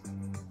comments.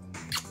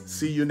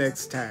 See you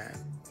next time.